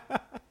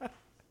that.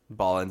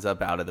 Ball ends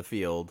up out of the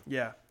field.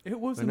 Yeah. It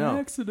was But an no,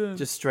 accident.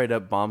 just straight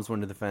up bombs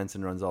one to the fence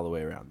and runs all the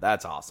way around.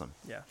 That's awesome.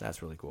 Yeah.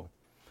 That's really cool.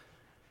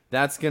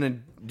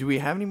 Do we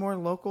have any more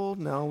local?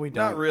 No, we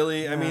don't. Not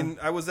really. Yeah. I mean,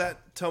 I was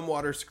at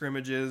Tumwater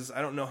scrimmages.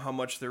 I don't know how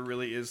much there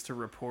really is to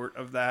report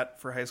of that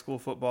for high school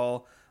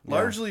football.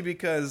 Largely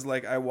because,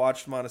 I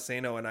watched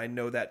Montesano and I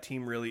know that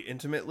team really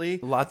intimately.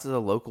 Lots of the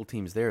local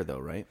teams there, though,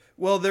 right?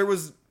 Well,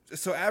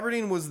 so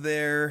Aberdeen was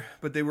there,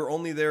 but they were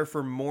only there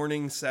for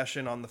morning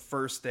session on the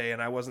first day, and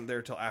I wasn't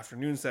there till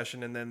afternoon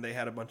session, and then they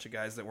had a bunch of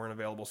guys that weren't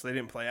available, so they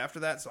didn't play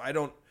after that. So I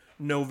don't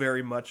know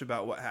very much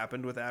about what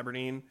happened with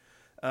Aberdeen.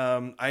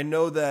 I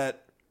know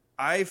that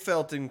I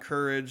felt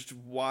encouraged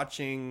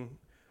watching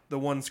the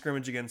one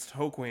scrimmage against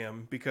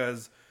Hoquiam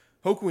because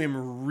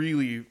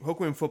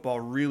Hoquiam football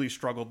really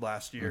struggled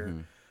last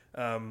year.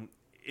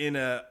 In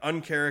a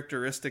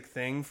uncharacteristic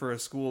thing for a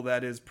school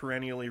that is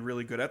perennially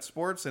really good at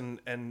sports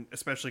and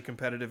especially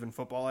competitive in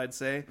football, I'd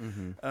say.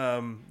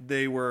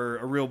 They were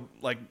a real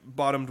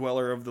bottom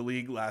dweller of the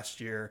league last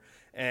year,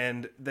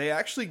 and they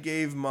actually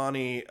gave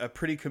Monty a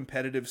pretty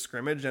competitive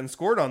scrimmage and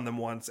scored on them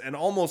once, and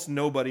almost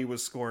nobody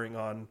was scoring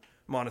on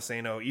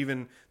Montesano.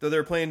 Even though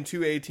they're playing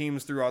 2A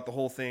teams throughout the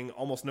whole thing,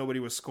 almost nobody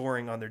was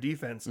scoring on their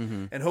defense,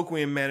 and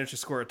Hoquiam managed to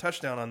score a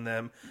touchdown on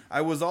them.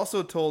 I was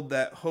also told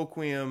that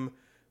Hoquiam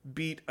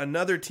beat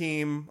another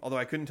team, although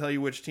I couldn't tell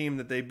you which team,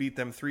 that they beat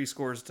them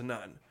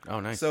 3-0.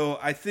 Oh, nice. So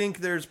I think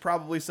there's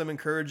probably some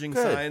encouraging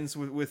Good. signs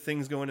with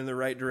things going in the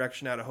right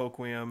direction out of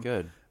Hoquiam.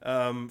 Good.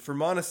 For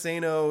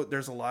Montesano,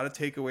 there's a lot of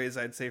takeaways,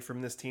 I'd say, from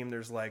this team.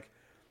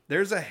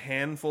 There's a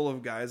handful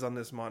of guys on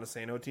this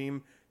Montesano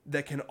team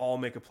that can all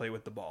make a play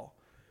with the ball.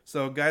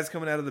 So guys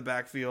coming out of the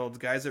backfield,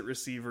 guys at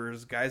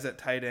receivers, guys at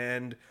tight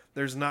end.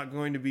 There's not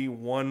going to be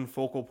one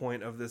focal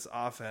point of this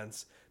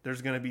offense.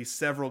 There's going to be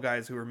several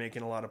guys who are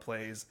making a lot of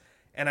plays.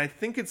 And I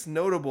think it's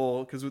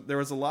notable because there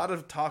was a lot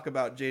of talk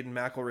about Jaden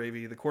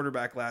McElravy, the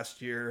quarterback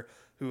last year,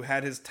 who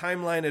had his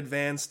timeline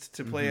advanced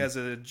to play as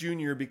a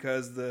junior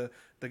because the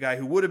guy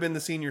who would have been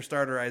the senior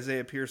starter,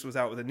 Isaiah Pierce, was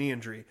out with a knee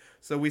injury.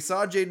 So we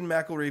saw Jaden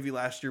McElravy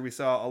last year. We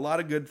saw a lot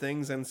of good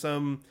things and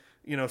some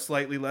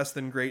slightly less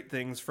than great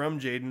things from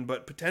Jaden,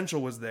 but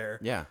potential was there.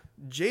 Yeah.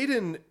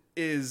 Jaden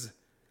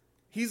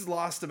he's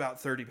lost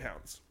about 30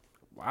 pounds.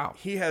 Wow.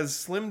 He has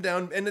slimmed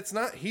down, and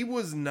he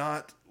was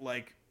not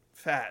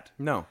fat.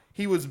 No.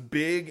 He was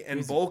big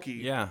and bulky.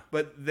 yeah.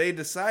 But they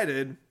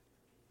decided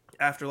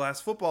after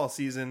last football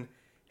season,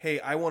 hey,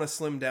 I want to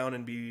slim down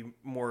and be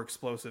more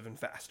explosive and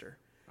faster.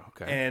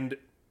 Okay. And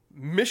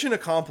mission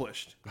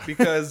accomplished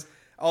because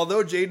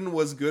although Jaden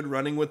was good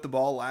running with the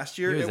ball last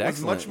year, He was it was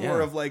excellent, much more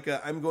yeah.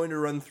 of I'm going to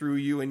run through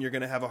you and you're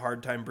going to have a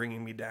hard time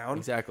bringing me down.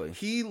 Exactly.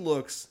 He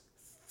looks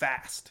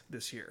fast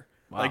this year.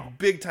 Wow.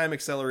 Big time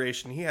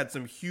acceleration. He had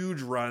some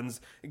huge runs,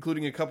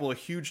 including a couple of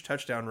huge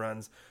touchdown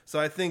runs. So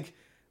I think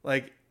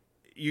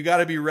you got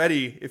to be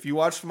ready. If you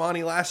watched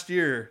Monty last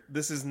year,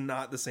 this is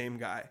not the same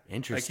guy.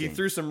 Interesting. He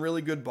threw some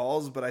really good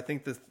balls, but I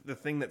think the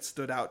thing that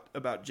stood out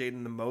about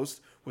Jaden the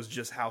most was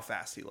just how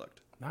fast he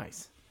looked.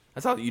 Nice.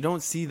 That's all. You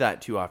don't see that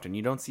too often.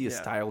 You don't see a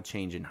Yeah. style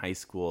change in high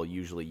school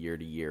usually year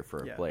to year for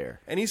a player.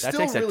 And he's that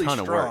still takes really a ton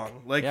strong.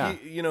 Of work.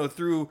 Yeah.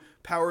 Through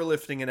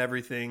powerlifting and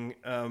everything,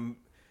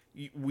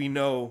 we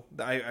know,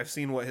 I've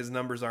seen what his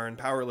numbers are in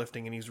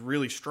powerlifting, and he's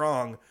really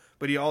strong,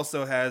 but he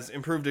also has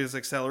improved his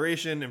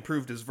acceleration,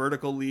 improved his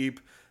vertical leap,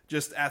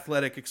 just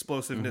athletic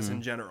explosiveness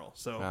in general.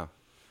 So, Wow.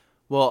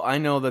 Well, I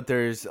know that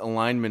there's a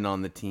lineman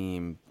on the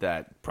team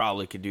that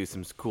probably could do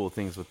some cool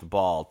things with the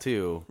ball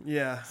too.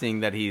 yeah. Seeing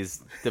that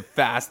he's the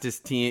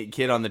fastest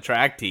kid on the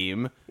track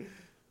team.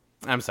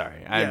 I'm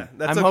sorry.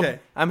 That's okay.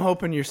 I'm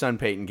hoping your son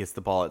Peyton gets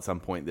the ball at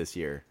some point this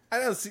year. I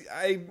don't see.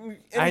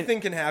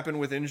 Anything can happen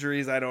with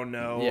injuries. I don't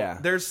know. Yeah.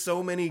 There's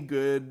so many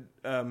good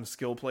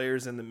skill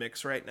players in the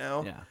mix right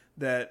now Yeah.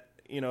 that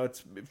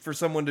it's for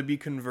someone to be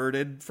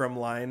converted from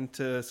line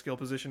to skill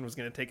position was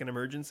going to take an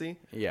emergency.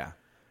 Yeah.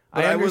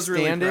 But I was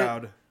really understand it.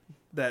 proud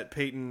that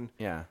Peyton,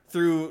 Yeah.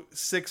 through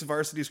 6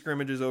 varsity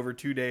scrimmages over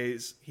 2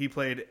 days, he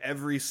played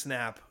every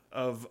snap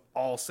of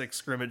all 6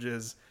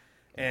 scrimmages,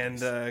 and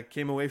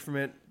came away from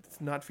it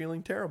not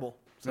feeling terrible.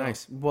 So,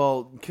 Nice.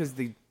 Well, because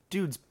the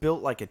dude's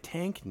built like a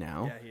tank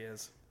now. Yeah, he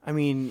is. I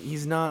mean,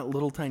 he's not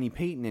little tiny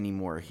Peyton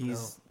anymore.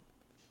 He's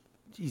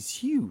he's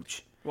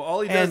huge. Well,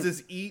 all he does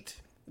is eat,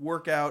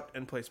 work out,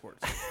 and play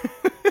sports.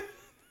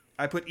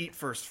 I put eat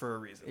first for a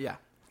reason. Yeah.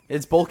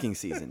 It's bulking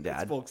season,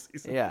 Dad. It's bulk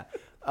season. Yeah.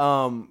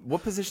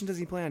 What position does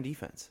he play on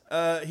defense?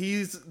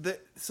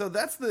 So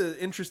that's the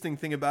interesting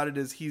thing about it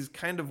is he's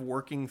kind of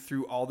working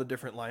through all the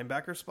different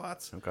linebacker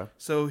spots. Okay.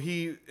 So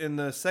he, in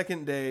the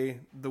second day,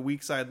 the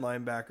weak side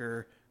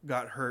linebacker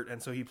got hurt,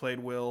 and so he played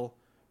Will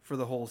for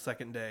the whole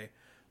second day.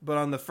 But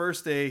on the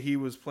first day, he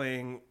was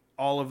playing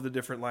all of the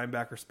different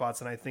linebacker spots,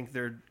 and I think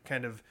they're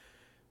kind of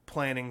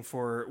planning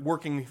for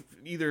working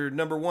either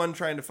number one,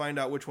 trying to find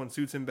out which one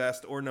suits him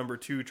best, or number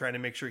two, trying to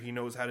make sure he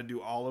knows how to do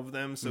all of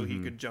them so he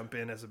could jump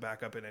in as a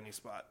backup at any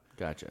spot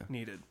Gotcha.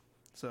 needed.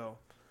 So,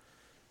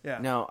 yeah.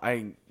 Now,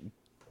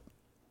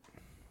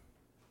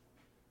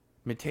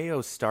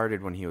 Mateo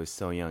started when he was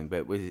so young,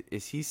 but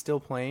is he still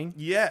playing?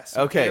 Yes.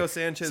 Okay. Mateo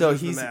Sanchez so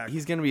is he's the Mac.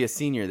 he's going to be a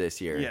senior this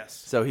year. Yes.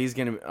 So he's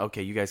going to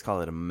okay. You guys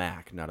call it a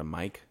Mac, not a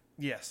Mike.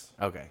 Yes.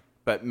 Okay,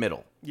 but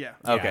middle. Yeah.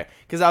 Okay,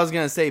 because I was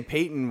going to say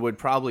Peyton would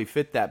probably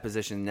fit that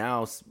position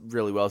now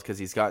really well because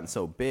he's gotten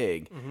so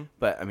big.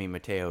 But I mean,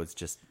 Mateo is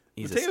just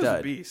he's Mateo's a stud.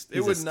 a beast. He's It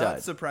a would stud.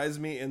 not surprise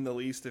me in the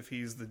least if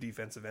he's the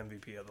defensive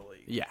MVP of the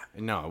league. Yeah,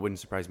 no, it wouldn't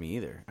surprise me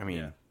either. I mean,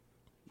 Yeah.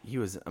 he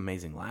was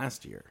amazing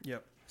last year.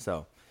 Yep. So,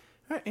 all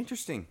right,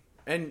 interesting.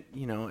 And,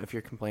 you know, if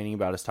you're complaining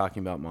about us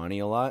talking about Monty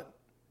a lot,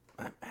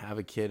 have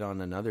a kid on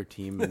another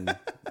team and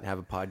have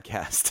a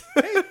podcast.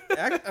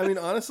 I mean,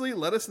 honestly,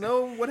 let us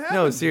know what happened.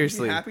 No, We'd be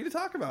seriously. happy to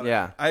talk about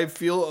Yeah. it. I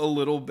feel a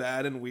little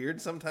bad and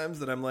weird sometimes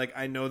that I'm like,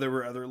 I know there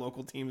were other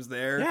local teams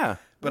there. Yeah,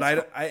 But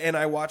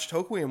I watched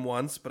Hoquiam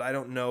once, but I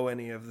don't know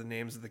any of the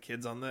names of the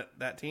kids on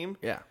that team.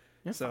 Yeah,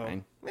 you're So,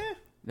 fine. eh.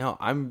 No,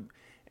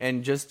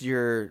 and just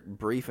your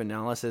brief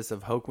analysis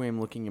of Hoquiam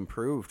looking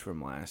improved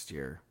from last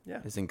year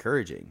is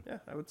encouraging. Yeah,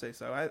 I would say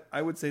so.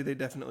 I would say they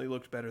definitely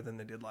looked better than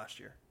they did last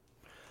year.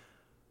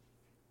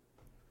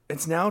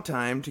 It's now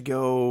time to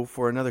go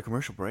for another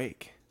commercial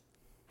break.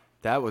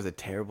 That was a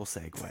terrible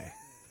segue.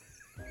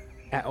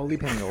 At Ole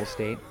Penn Real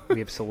Estate, we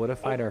have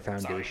solidified our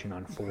foundation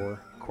on 4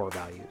 core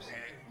values.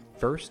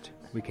 First,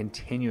 we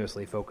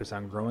continuously focus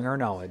on growing our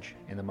knowledge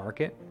in the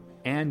market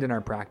and in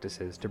our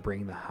practices to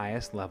bring the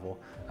highest level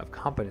of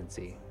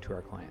competency to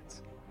our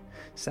clients.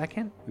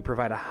 Second, we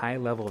provide a high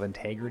level of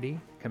integrity,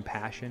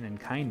 compassion, and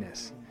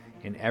kindness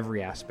in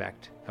every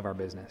aspect of our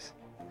business.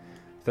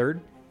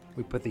 Third,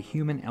 we put the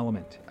human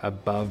element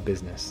above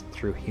business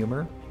through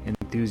humor,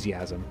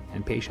 enthusiasm,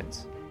 and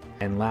patience.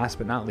 And last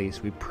but not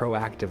least, we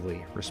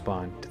proactively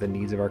respond to the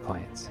needs of our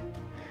clients.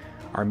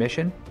 Our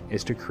mission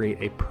is to create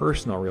a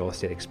personal real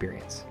estate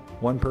experience,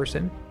 one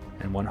person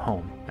and one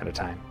home at a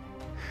time.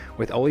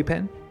 With Ole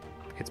Penn,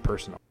 it's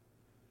personal.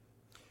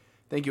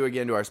 Thank you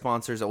again to our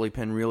sponsors, Ole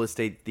Penn Real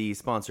Estate, the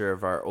sponsor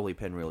of our Ole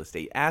Penn Real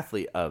Estate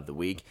Athlete of the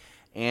Week,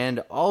 and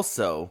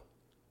also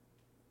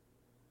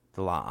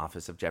the law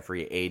office of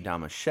Jeffrey A.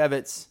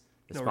 Domashevitz.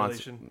 No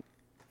relation.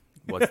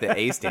 What's the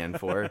A stand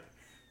for?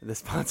 The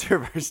sponsor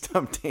of our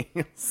Stump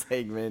Daniel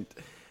segment.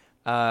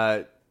 We're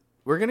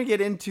going to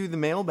get into the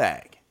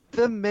mailbag.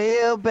 The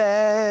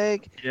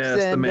mailbag. Yes,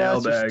 Send the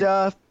mailbag. us your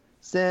stuff.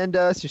 Send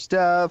us your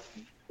stuff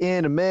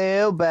in a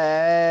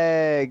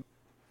mailbag.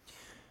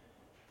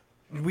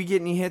 Did we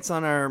get any hits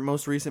on our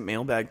most recent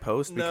mailbag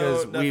post? No,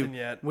 Because nothing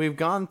yet. we've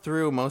gone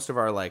through most of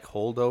our like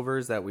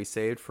holdovers that we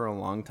saved for a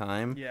long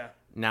time. Yeah.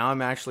 Now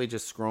I'm actually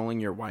just scrolling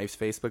your wife's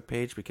Facebook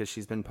page because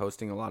she's been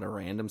posting a lot of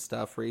random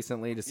stuff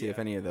recently to see if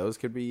any of those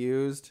could be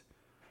used.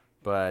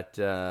 But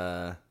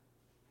yeah,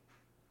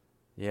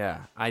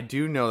 I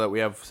do know that we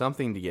have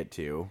something to get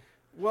to,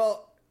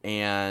 Well,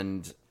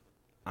 and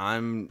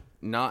I'm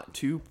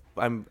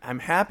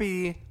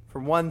happy for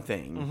one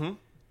thing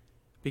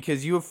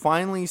because you have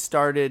finally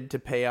started to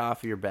pay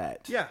off your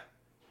bet. yeah.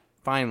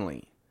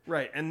 Finally.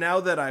 Right. And now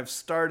that I've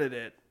started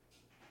it,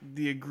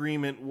 the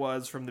agreement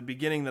was from the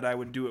beginning that I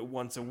would do it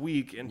once a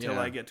week until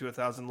Yeah. I get to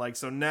 1,000 likes.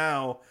 So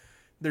now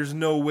there's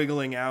no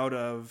wiggling out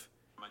of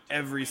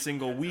every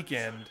single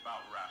weekend.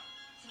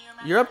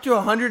 You're up to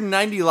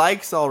 190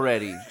 likes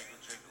already.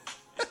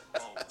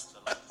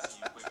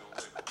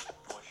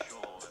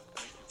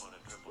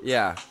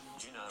 Yeah.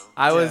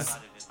 I was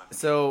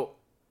so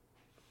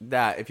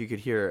that if you could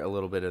hear a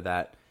little bit of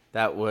that,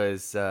 that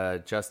was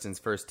Justin's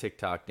first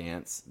TikTok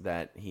dance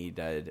that he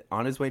did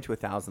on his way to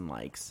 1,000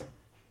 likes.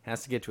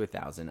 Has to get to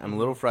 1,000. I'm a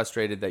little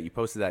frustrated that you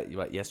posted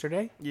that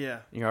yesterday. Yeah.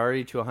 You're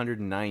already to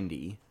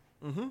 190.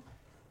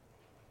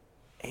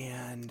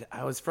 And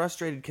I was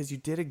frustrated because you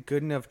did a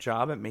good enough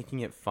job at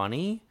making it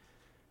funny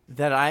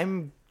that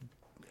I'm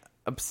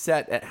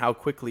upset at how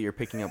quickly you're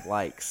picking up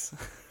likes.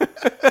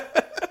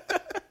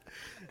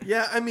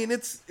 Yeah, I mean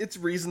it's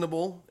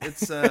reasonable.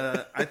 It's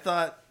I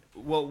thought,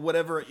 well,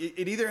 whatever.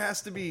 It either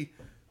has to be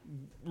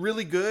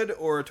really good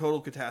or a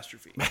total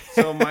catastrophe.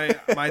 So my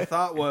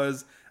thought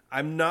was,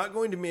 I'm not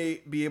going to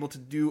be able to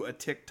do a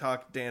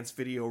TikTok dance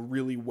video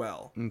really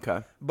well,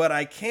 Okay. but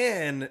I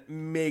can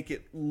make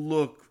it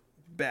look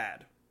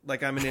bad,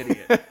 like I'm an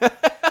idiot.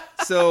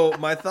 So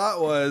my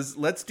thought was,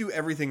 let's do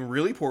everything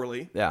really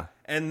poorly, Yeah.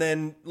 and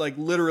then like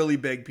literally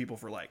beg people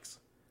for likes.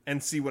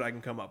 and see what I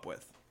can come up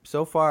with.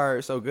 So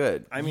far, so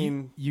good. I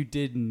mean, You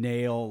did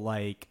nail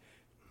like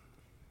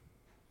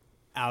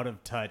out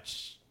of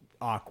touch,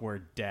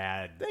 awkward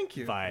dad. Thank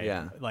you. Vibe.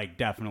 Yeah. Like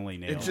definitely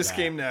nailed. it just that.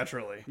 came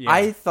naturally. Yeah.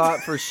 I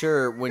thought for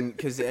sure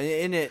because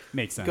in it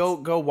Makes sense.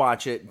 Go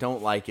watch it.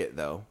 Don't like it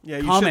though. Yeah,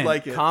 you Comment. should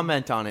like it.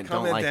 Comment on it.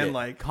 Comment don't like and it.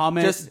 like.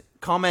 comment. Just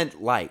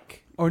comment like.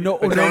 Or no,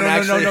 But no, don't no, no,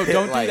 actually no, hit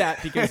don't do like.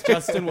 that because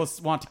Justin will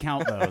want to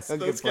count those.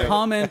 Those count.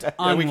 Comment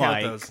Yeah, we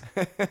count unlike.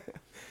 those.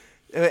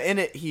 In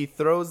it, he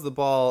throws the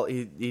ball.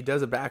 He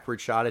does a backward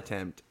shot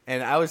attempt,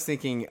 and I was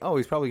thinking, oh,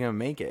 he's probably gonna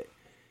make it,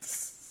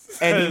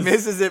 and he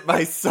misses it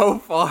by so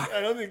far. I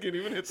don't think it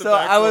even hit the So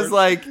I was backboard.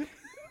 like,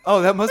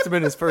 oh, that must have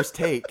been his first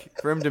take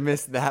for him to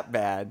miss that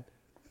bad.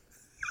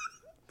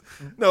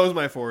 that was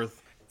my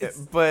fourth.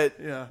 But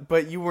Yeah.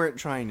 but you weren't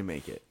trying to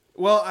make it.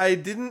 Well, I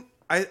didn't.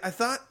 I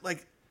thought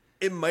like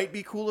it might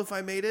be cool if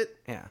I made it,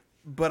 Yeah.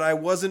 but I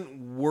wasn't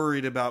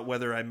worried about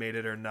whether I made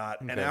it or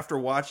not. And Okay. after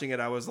watching it,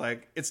 I was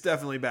like, it's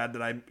definitely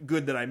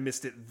good that I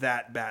missed it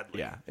that badly.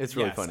 Yeah, it's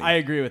really Yes, funny. I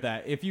agree with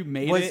that. If you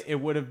made Was- it, it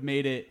would have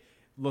made it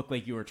look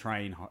like you were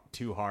trying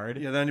too hard.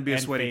 Yeah, then it'd be a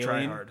and sweaty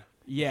failing. try-hard.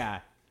 Yeah.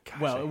 I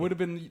Well, it hate- would have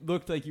been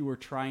looked like you were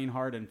trying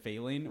hard and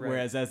failing,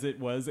 whereas as it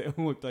was, it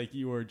looked like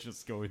you were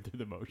just going through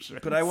the motions.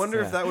 But I wonder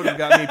if that would have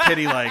got me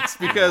pity likes,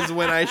 because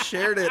when I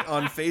shared it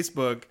on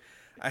Facebook,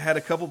 I had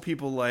a couple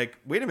people like,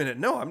 wait a minute,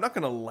 no, I'm not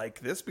going to like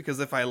this, because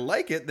if I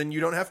like it, then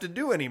you don't have to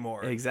do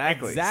anymore.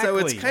 Exactly. So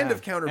it's Exactly, kind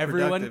of counterproductive.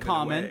 Everyone in a way.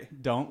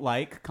 comment, don't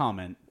like,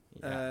 comment.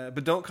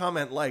 But don't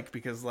comment like,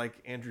 because like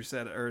Andrew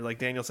said, or like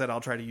Daniel said, I'll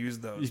try to use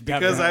those.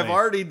 Definitely. Because I've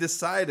already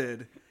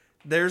decided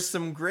there's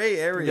some gray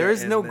area.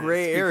 There's in no this,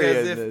 gray area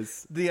because in if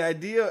this. The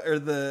idea or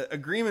the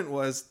agreement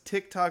was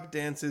TikTok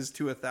dances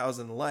to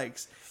 1,000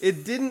 likes.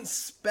 It didn't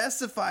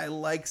specify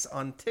likes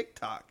on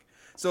TikTok.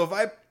 So if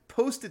I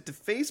post it to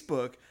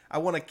Facebook, I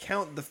want to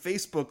count the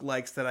Facebook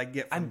likes that I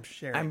get from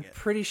sharing I'm it.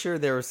 pretty sure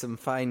there was some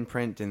fine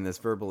print in this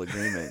verbal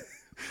agreement.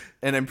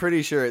 And I'm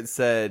pretty sure it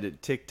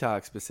said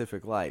TikTok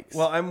specific likes.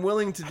 Well, I'm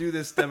willing to do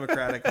this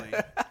democratically.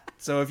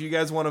 So if you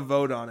guys want to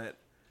vote on it,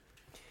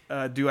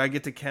 do I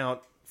get to count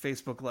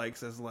Facebook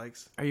likes as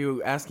likes? are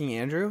you asking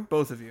Andrew?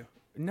 Both of you.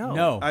 No.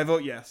 No. I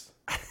vote yes.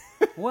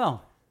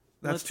 Well,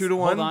 That's let's- 2 to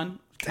 1. Hold on. Dang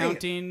it.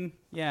 Counting.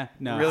 Yeah.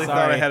 No. Really sorry.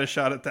 thought I had a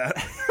shot at that.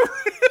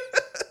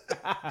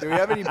 Do we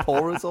have any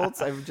poll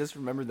results? I've just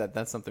remembered that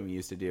that's something we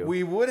used to do.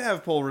 We would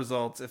have poll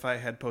results if I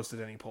had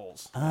posted any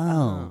polls.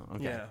 Oh.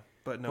 Okay. Yeah,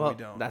 but no, well, we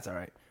don't. that's all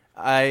right.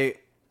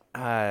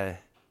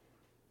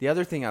 The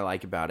other thing I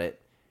like about it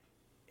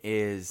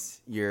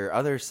is your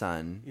other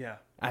son. Yeah.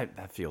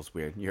 That feels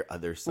weird. Your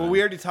other son. Well, we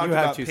already talked You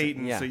have about two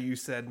Peyton, yeah. so you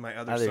said my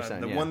other, Other son,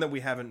 son, the yeah. one that we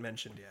haven't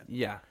mentioned yet.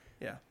 Yeah.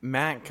 Yeah.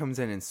 Matt comes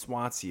in and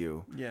swats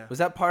you. Yeah. Was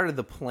that part of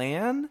the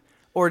plan?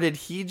 Or did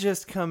he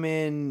just come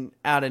in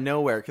out of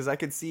nowhere? Because I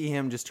could see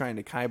him just trying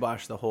to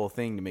kibosh the whole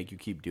thing to make you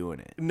keep doing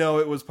it. No,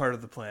 it was part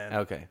of the plan.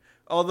 Okay.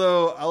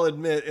 Although I'll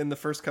admit, in the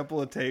first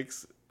couple of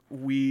takes,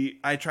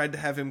 I tried to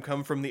have him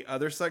come from the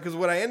other side, because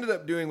what I ended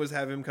up doing was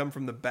have him come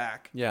from the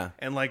back. Yeah.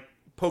 And like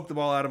poke the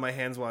ball out of my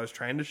hands while I was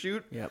trying to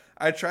shoot. Yep.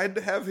 I tried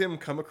to have him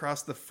come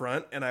across the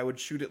front, and I would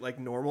shoot it like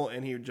normal,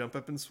 and he would jump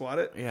up and swat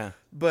it. Yeah.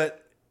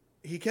 But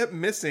he kept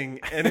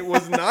missing, and it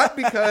was not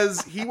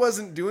because he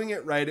wasn't doing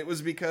it right. It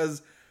was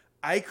because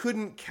I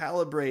couldn't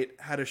calibrate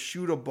how to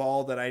shoot a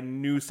ball that I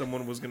knew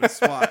someone was going to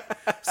swat.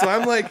 So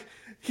I'm like,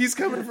 he's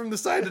coming from the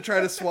side to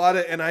try to swat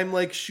it, and I'm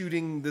like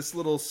shooting this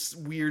little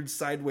weird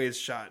sideways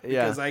shot.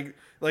 Yeah.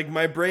 Because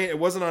my brain, it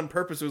wasn't on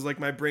purpose. It was like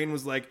my brain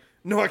was like,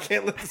 no, I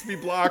can't let this be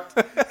blocked.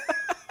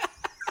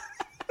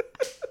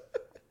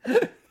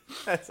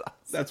 That's awesome.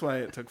 That's why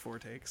it took 4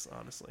 takes,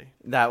 honestly.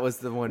 That was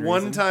the one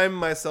One reason? time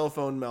my cell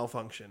phone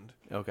malfunctioned.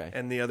 Okay.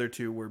 And the other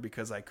 2 were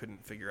because I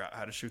couldn't figure out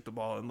how to shoot the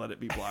ball and let it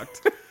be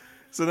blocked.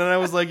 So then I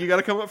was like, you got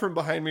to come up from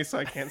behind me so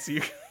I can't see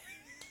you.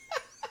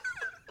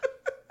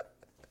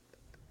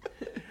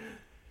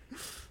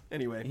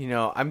 Anyway. You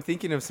know, I'm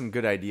thinking of some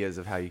good ideas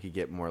of how you could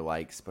get more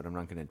likes, but I'm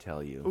not going to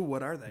tell you. Ooh,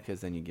 what are they?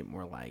 Because then you get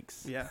more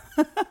likes. Yeah.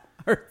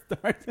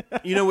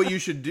 You know what you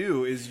should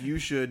do is you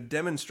should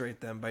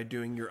demonstrate them by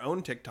doing your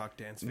own TikTok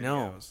dance videos.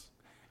 No.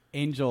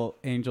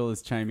 Angel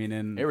is chiming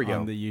in There we go.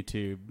 on the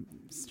YouTube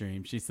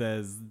stream. She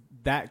says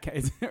that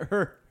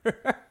her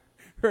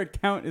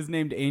account is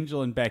named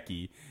Angel and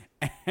Becky,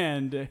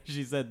 and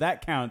she said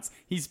that counts.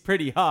 He's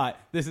pretty hot.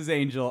 This is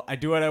Angel. I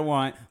do what I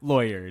want.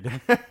 Lawyered.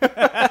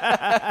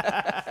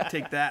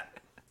 Take that.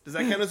 Does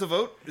that count as a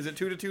vote? Is it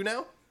 2-2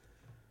 now?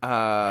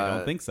 I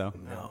don't think so.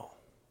 No.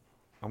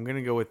 I'm going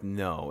to go with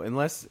no.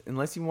 Unless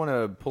you want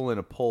to pull in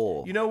a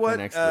poll. You know for what?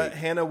 Next week.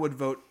 Hannah would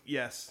vote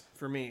yes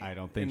for me. I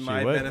don't think in she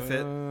my would.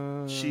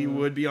 benefit. She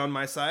would be on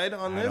my side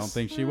on I this. don't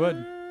think she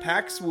would.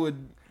 Pax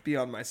would be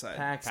on my side.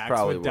 Pax Pax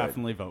probably would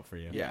definitely vote for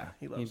you. Yeah.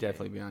 He He'd loves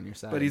definitely be on your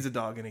side. But he's a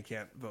dog and he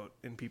can't vote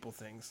in people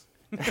things.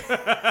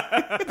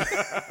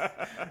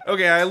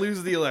 Okay, I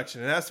lose the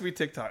election. It has to be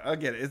TikTok. I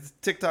get it. It's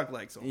TikTok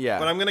likes only. Yeah.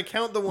 But I'm going to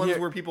count the ones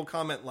You're- where people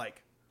comment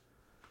like.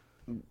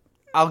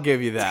 I'll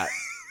give you that.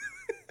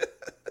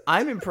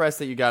 I'm impressed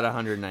that you got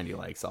 190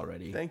 likes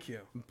already. Thank you.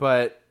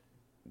 But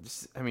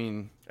I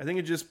mean, I think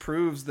it just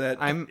proves that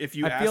if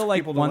you I ask feel like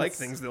people to once- like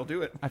things, they'll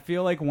do it. I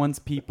feel like once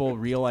people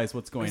realize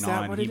what's going Is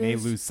that on, what he it may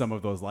is? lose some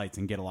of those likes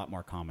and get a lot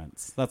more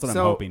comments. That's what I'm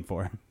So- hoping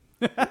for.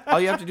 all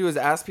you have to do is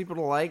ask people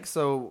to like.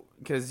 So,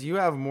 because you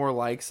have more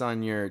likes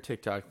on your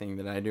TikTok thing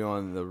than I do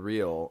on the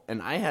reel,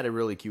 and I had a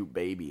really cute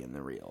baby in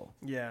the reel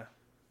Yeah.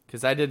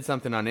 because I did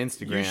something on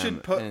Instagram. You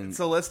should put. and-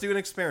 So let's do an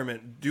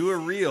experiment. Do a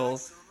reel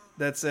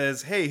that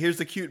says, "Hey, here's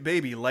the cute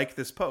baby. Like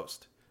this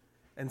post,"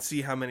 and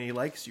see how many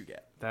likes you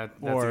get. that's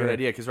a or- good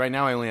idea because right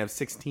now I only have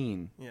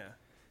 16. Yeah.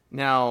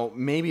 Now,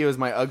 maybe it was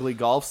my ugly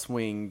golf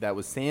swing that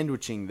was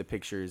sandwiching the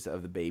pictures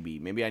of the baby.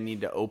 Maybe I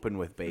need to open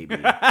with baby.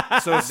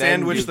 So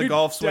sandwich you the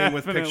golf swing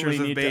with definitely pictures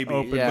of need to baby.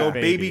 open Yeah. Go with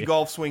baby baby.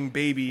 golf swing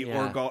baby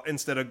Yeah. or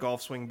instead of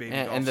golf swing baby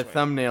golf and the swing.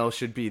 thumbnail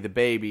should be the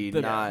baby,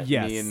 not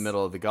yes. me in the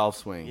middle of the golf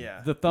swing.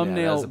 Yeah. The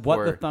thumbnail, that's a what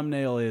the poor-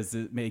 thumbnail is,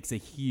 it makes a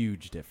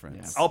huge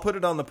difference. I'll put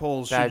it on the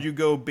polls. Should Bad- you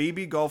go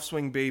baby golf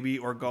swing baby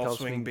or golf, Golf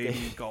swing swing baby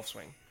baby. golf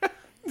swing?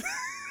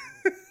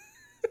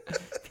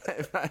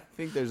 I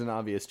think there's an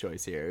obvious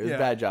choice here. It was Yeah.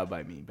 bad job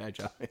by me. Bad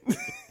job by me.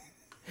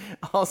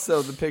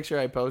 Also, the picture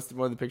I posted,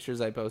 one of the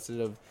pictures I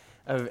posted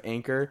of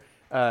Anchor,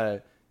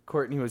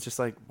 Courtney was just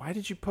like, "Why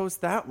did you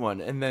post that one?"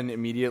 And then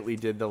immediately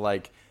did the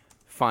like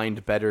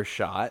find better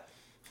shot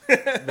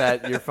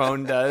that your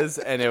phone does,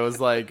 and it was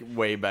like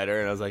way better.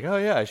 And I was like, "Oh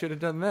yeah, I should have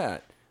done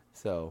that."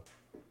 So,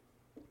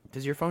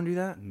 does your phone do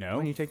that? No.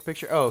 When you take a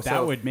picture, oh, That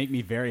so would make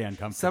me very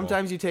uncomfortable.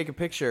 sometimes you take a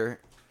picture.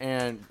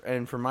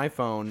 And for my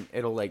phone,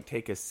 it'll like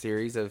take a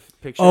series of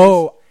pictures.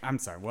 Oh, I'm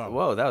sorry.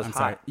 Whoa, that was I'm hot.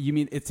 sorry. You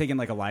mean it's taking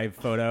like a live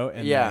photo?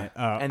 And yeah. then,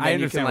 and I then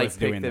you understand can what like it's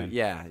pick doing the then.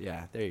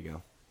 yeah. There you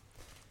go.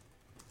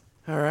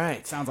 All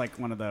right. Sounds like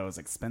one of those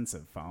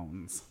expensive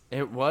phones.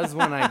 It was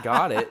when I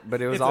got it, but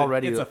it was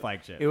It's a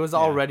flagship. It was Yeah.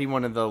 already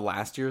one of the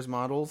last year's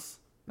models.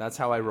 That's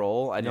how I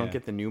roll. I don't Yeah.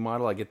 get the new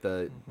model. I get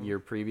the year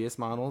previous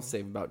model.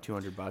 Save about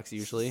 $200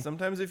 usually.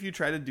 Sometimes if you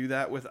try to do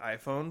that with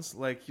iPhones,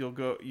 like you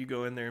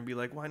go in there and be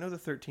like, "Well, I know the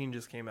 13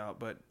 just came out,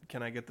 but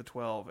can I get the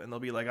 12?" And they'll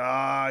be like,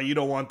 you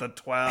don't want the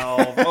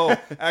 12. Oh,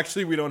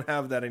 actually, we don't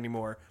have that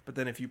anymore. But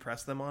then if you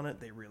press them on it,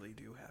 they really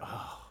do have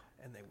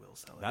it, and they will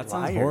sell it. That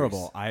sounds Liars.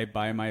 horrible. I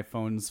buy my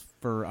phones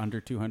for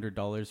under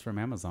 $200 from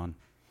Amazon.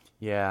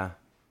 Yeah.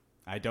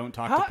 I don't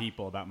talk Huh? to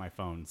people about my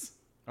phones.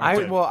 Or I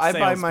to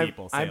buy my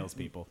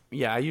salespeople.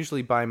 Yeah, I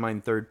usually buy mine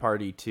third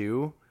party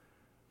too.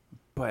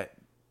 But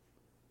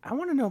I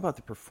want to know about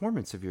the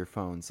performance of your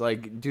phones.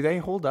 Like, do they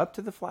hold up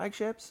to the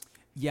flagships?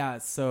 Yeah,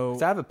 so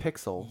 'Cause I have a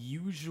Pixel.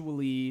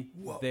 usually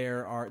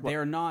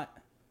they're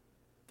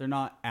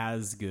not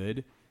as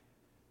good.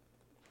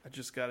 I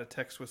just got a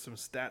text with some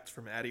stats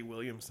from Addie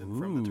Williamson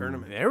from the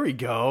tournament. There we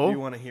go. Do you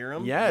want to hear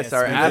them? Yes, Yes,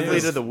 our we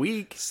athlete do. of the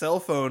week. Cell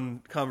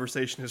phone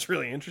conversation is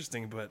really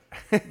interesting, but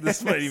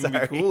this might even be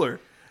Sorry. cooler.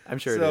 I'm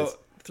sure So it is.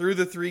 through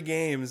the 3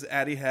 games,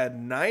 Addie had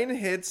 9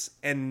 hits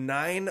and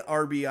 9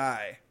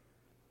 RBI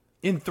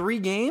In 3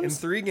 in games?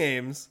 3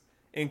 games,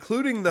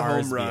 including the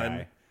home RSBI.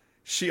 run.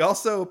 She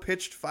also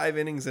pitched 5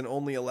 innings and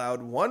only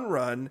allowed 1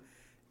 run,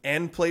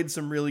 and played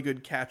some really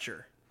good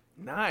catcher.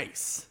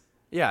 Nice.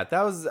 Yeah,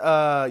 that was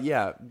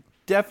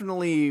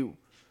definitely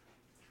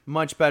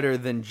much better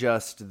than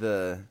just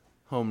the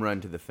home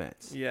run to the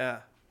fence. Yeah.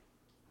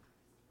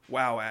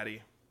 Wow,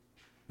 Addie.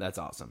 That's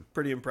awesome.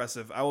 Pretty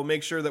impressive. I will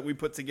make sure that we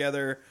put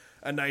together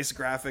a nice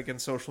graphic and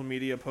social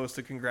media post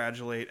to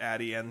congratulate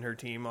Addie and her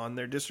team on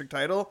their district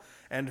title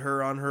and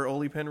her on her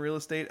Ole Penn Real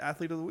Estate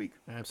Athlete of the Week.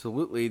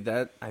 Absolutely.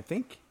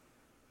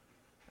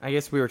 I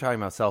guess we were talking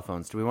about cell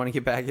phones. Do we want to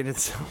get back into the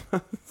cell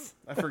phones?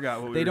 I forgot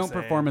what we They were don't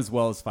saying. perform as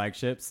well as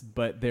flagships,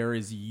 but there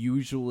is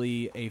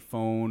usually a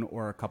phone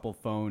or a couple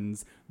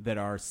phones that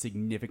are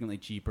significantly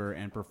cheaper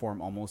and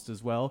perform almost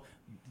as well.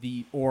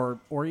 Or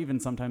even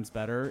sometimes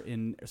better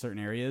in certain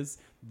areas.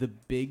 The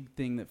big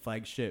thing that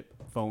flagship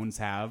phones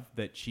have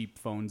that cheap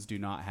phones do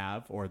not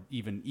have, or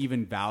even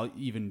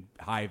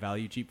high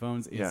value cheap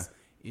phones,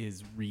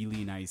 is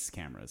really nice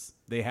cameras.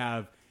 They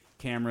have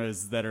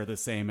cameras that are the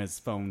same as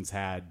phones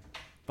had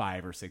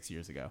 5 or 6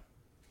 years ago.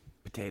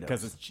 Potatoes.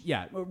 Because it's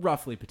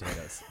roughly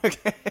potatoes. All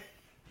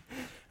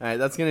right,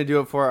 that's going to do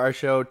it for our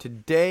show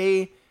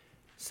today.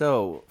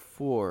 So,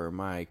 for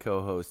my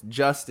co-host,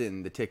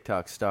 Justin, the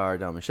TikTok star,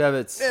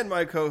 Dalmashevitz, And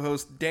my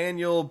co-host,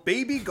 Daniel,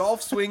 Baby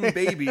Golf Swing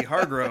Baby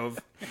Hargrove.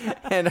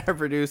 and our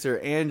producer,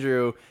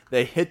 Andrew,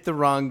 they hit the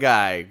wrong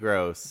guy.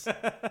 Gross.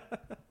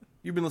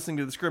 You've been listening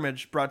to The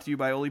Scrimmage, brought to you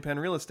by Ole Penn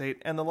Real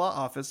Estate and the law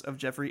office of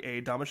Jeffrey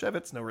A.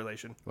 Domashevitz, no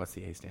relation. What's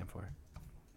the A stand for?